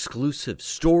 exclusive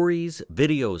stories,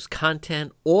 videos,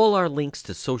 content, all our links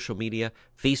to social media,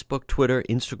 Facebook, Twitter,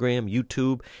 Instagram,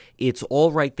 YouTube. It's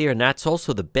all right there, and that's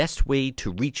also the best way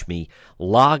to reach me.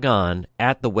 Log on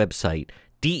at the website,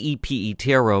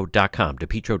 DePietro.com,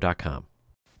 DePietro.com.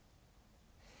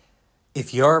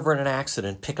 If you're ever in an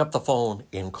accident, pick up the phone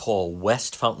and call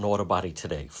West Fountain Auto Body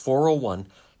today,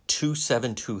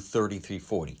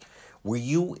 401-272-3340. Were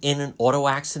you in an auto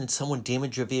accident? Someone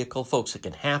damaged your vehicle? Folks, it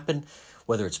can happen,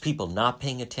 whether it's people not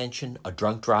paying attention, a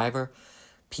drunk driver,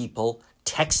 people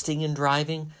texting and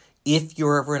driving. If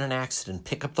you're ever in an accident,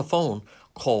 pick up the phone,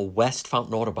 call West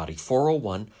Fountain Auto Body,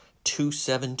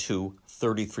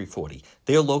 401-272-3340.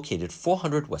 They're located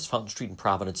 400 West Fountain Street in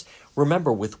Providence.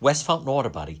 Remember, with West Fountain Auto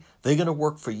Body, they're going to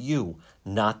work for you,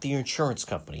 not the insurance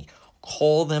company.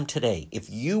 Call them today. If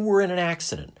you were in an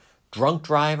accident, drunk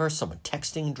driver, someone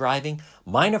texting and driving,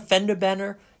 minor fender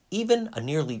bender, even a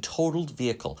nearly totaled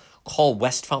vehicle, call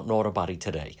West Fountain Auto Body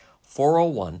today,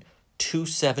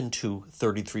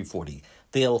 401-272-3340.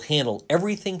 They'll handle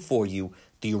everything for you,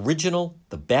 the original,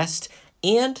 the best,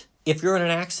 and if you're in an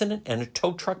accident and a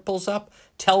tow truck pulls up,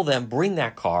 tell them bring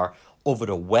that car over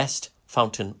to West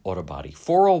Fountain Auto Body,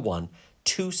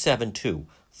 401-272-3340,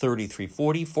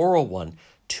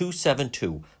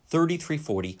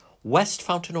 401-272-3340, West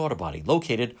Fountain Auto Body,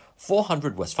 located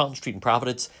 400 West Fountain Street in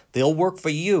Providence. They'll work for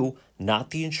you, not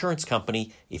the insurance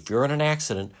company. If you're in an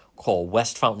accident, call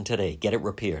West Fountain today. Get it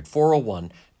repaired,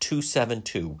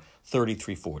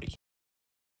 401-272-3340.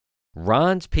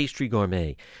 Ron's Pastry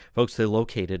Gourmet. Folks, they're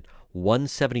located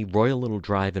 170 Royal Little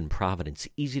Drive in Providence.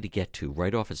 Easy to get to,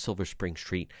 right off of Silver Spring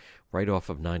Street, right off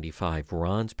of 95.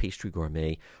 Ron's Pastry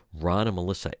Gourmet. Ron and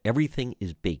Melissa, everything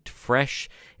is baked fresh,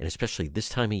 and especially this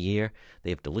time of year, they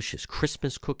have delicious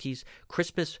Christmas cookies,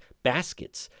 Christmas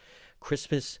baskets,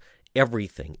 Christmas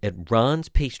everything at Ron's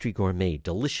Pastry Gourmet.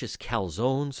 Delicious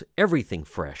calzones, everything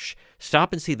fresh.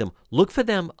 Stop and see them. Look for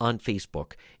them on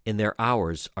Facebook, and their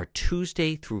hours are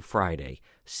Tuesday through Friday,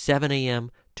 7 a.m.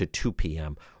 to 2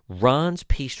 p.m. Ron's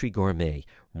Pastry Gourmet.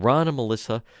 Ron and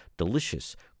Melissa,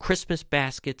 delicious Christmas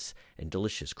baskets and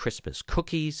delicious Christmas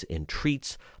cookies and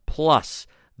treats, plus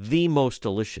the most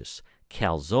delicious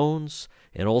calzones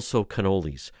and also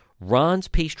cannolis. Ron's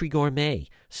Pastry Gourmet.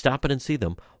 Stop in and see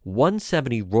them.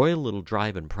 170 Royal Little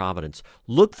Drive in Providence.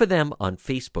 Look for them on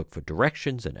Facebook for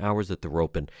directions and hours that they're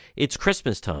open. It's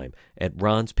Christmas time at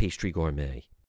Ron's Pastry Gourmet.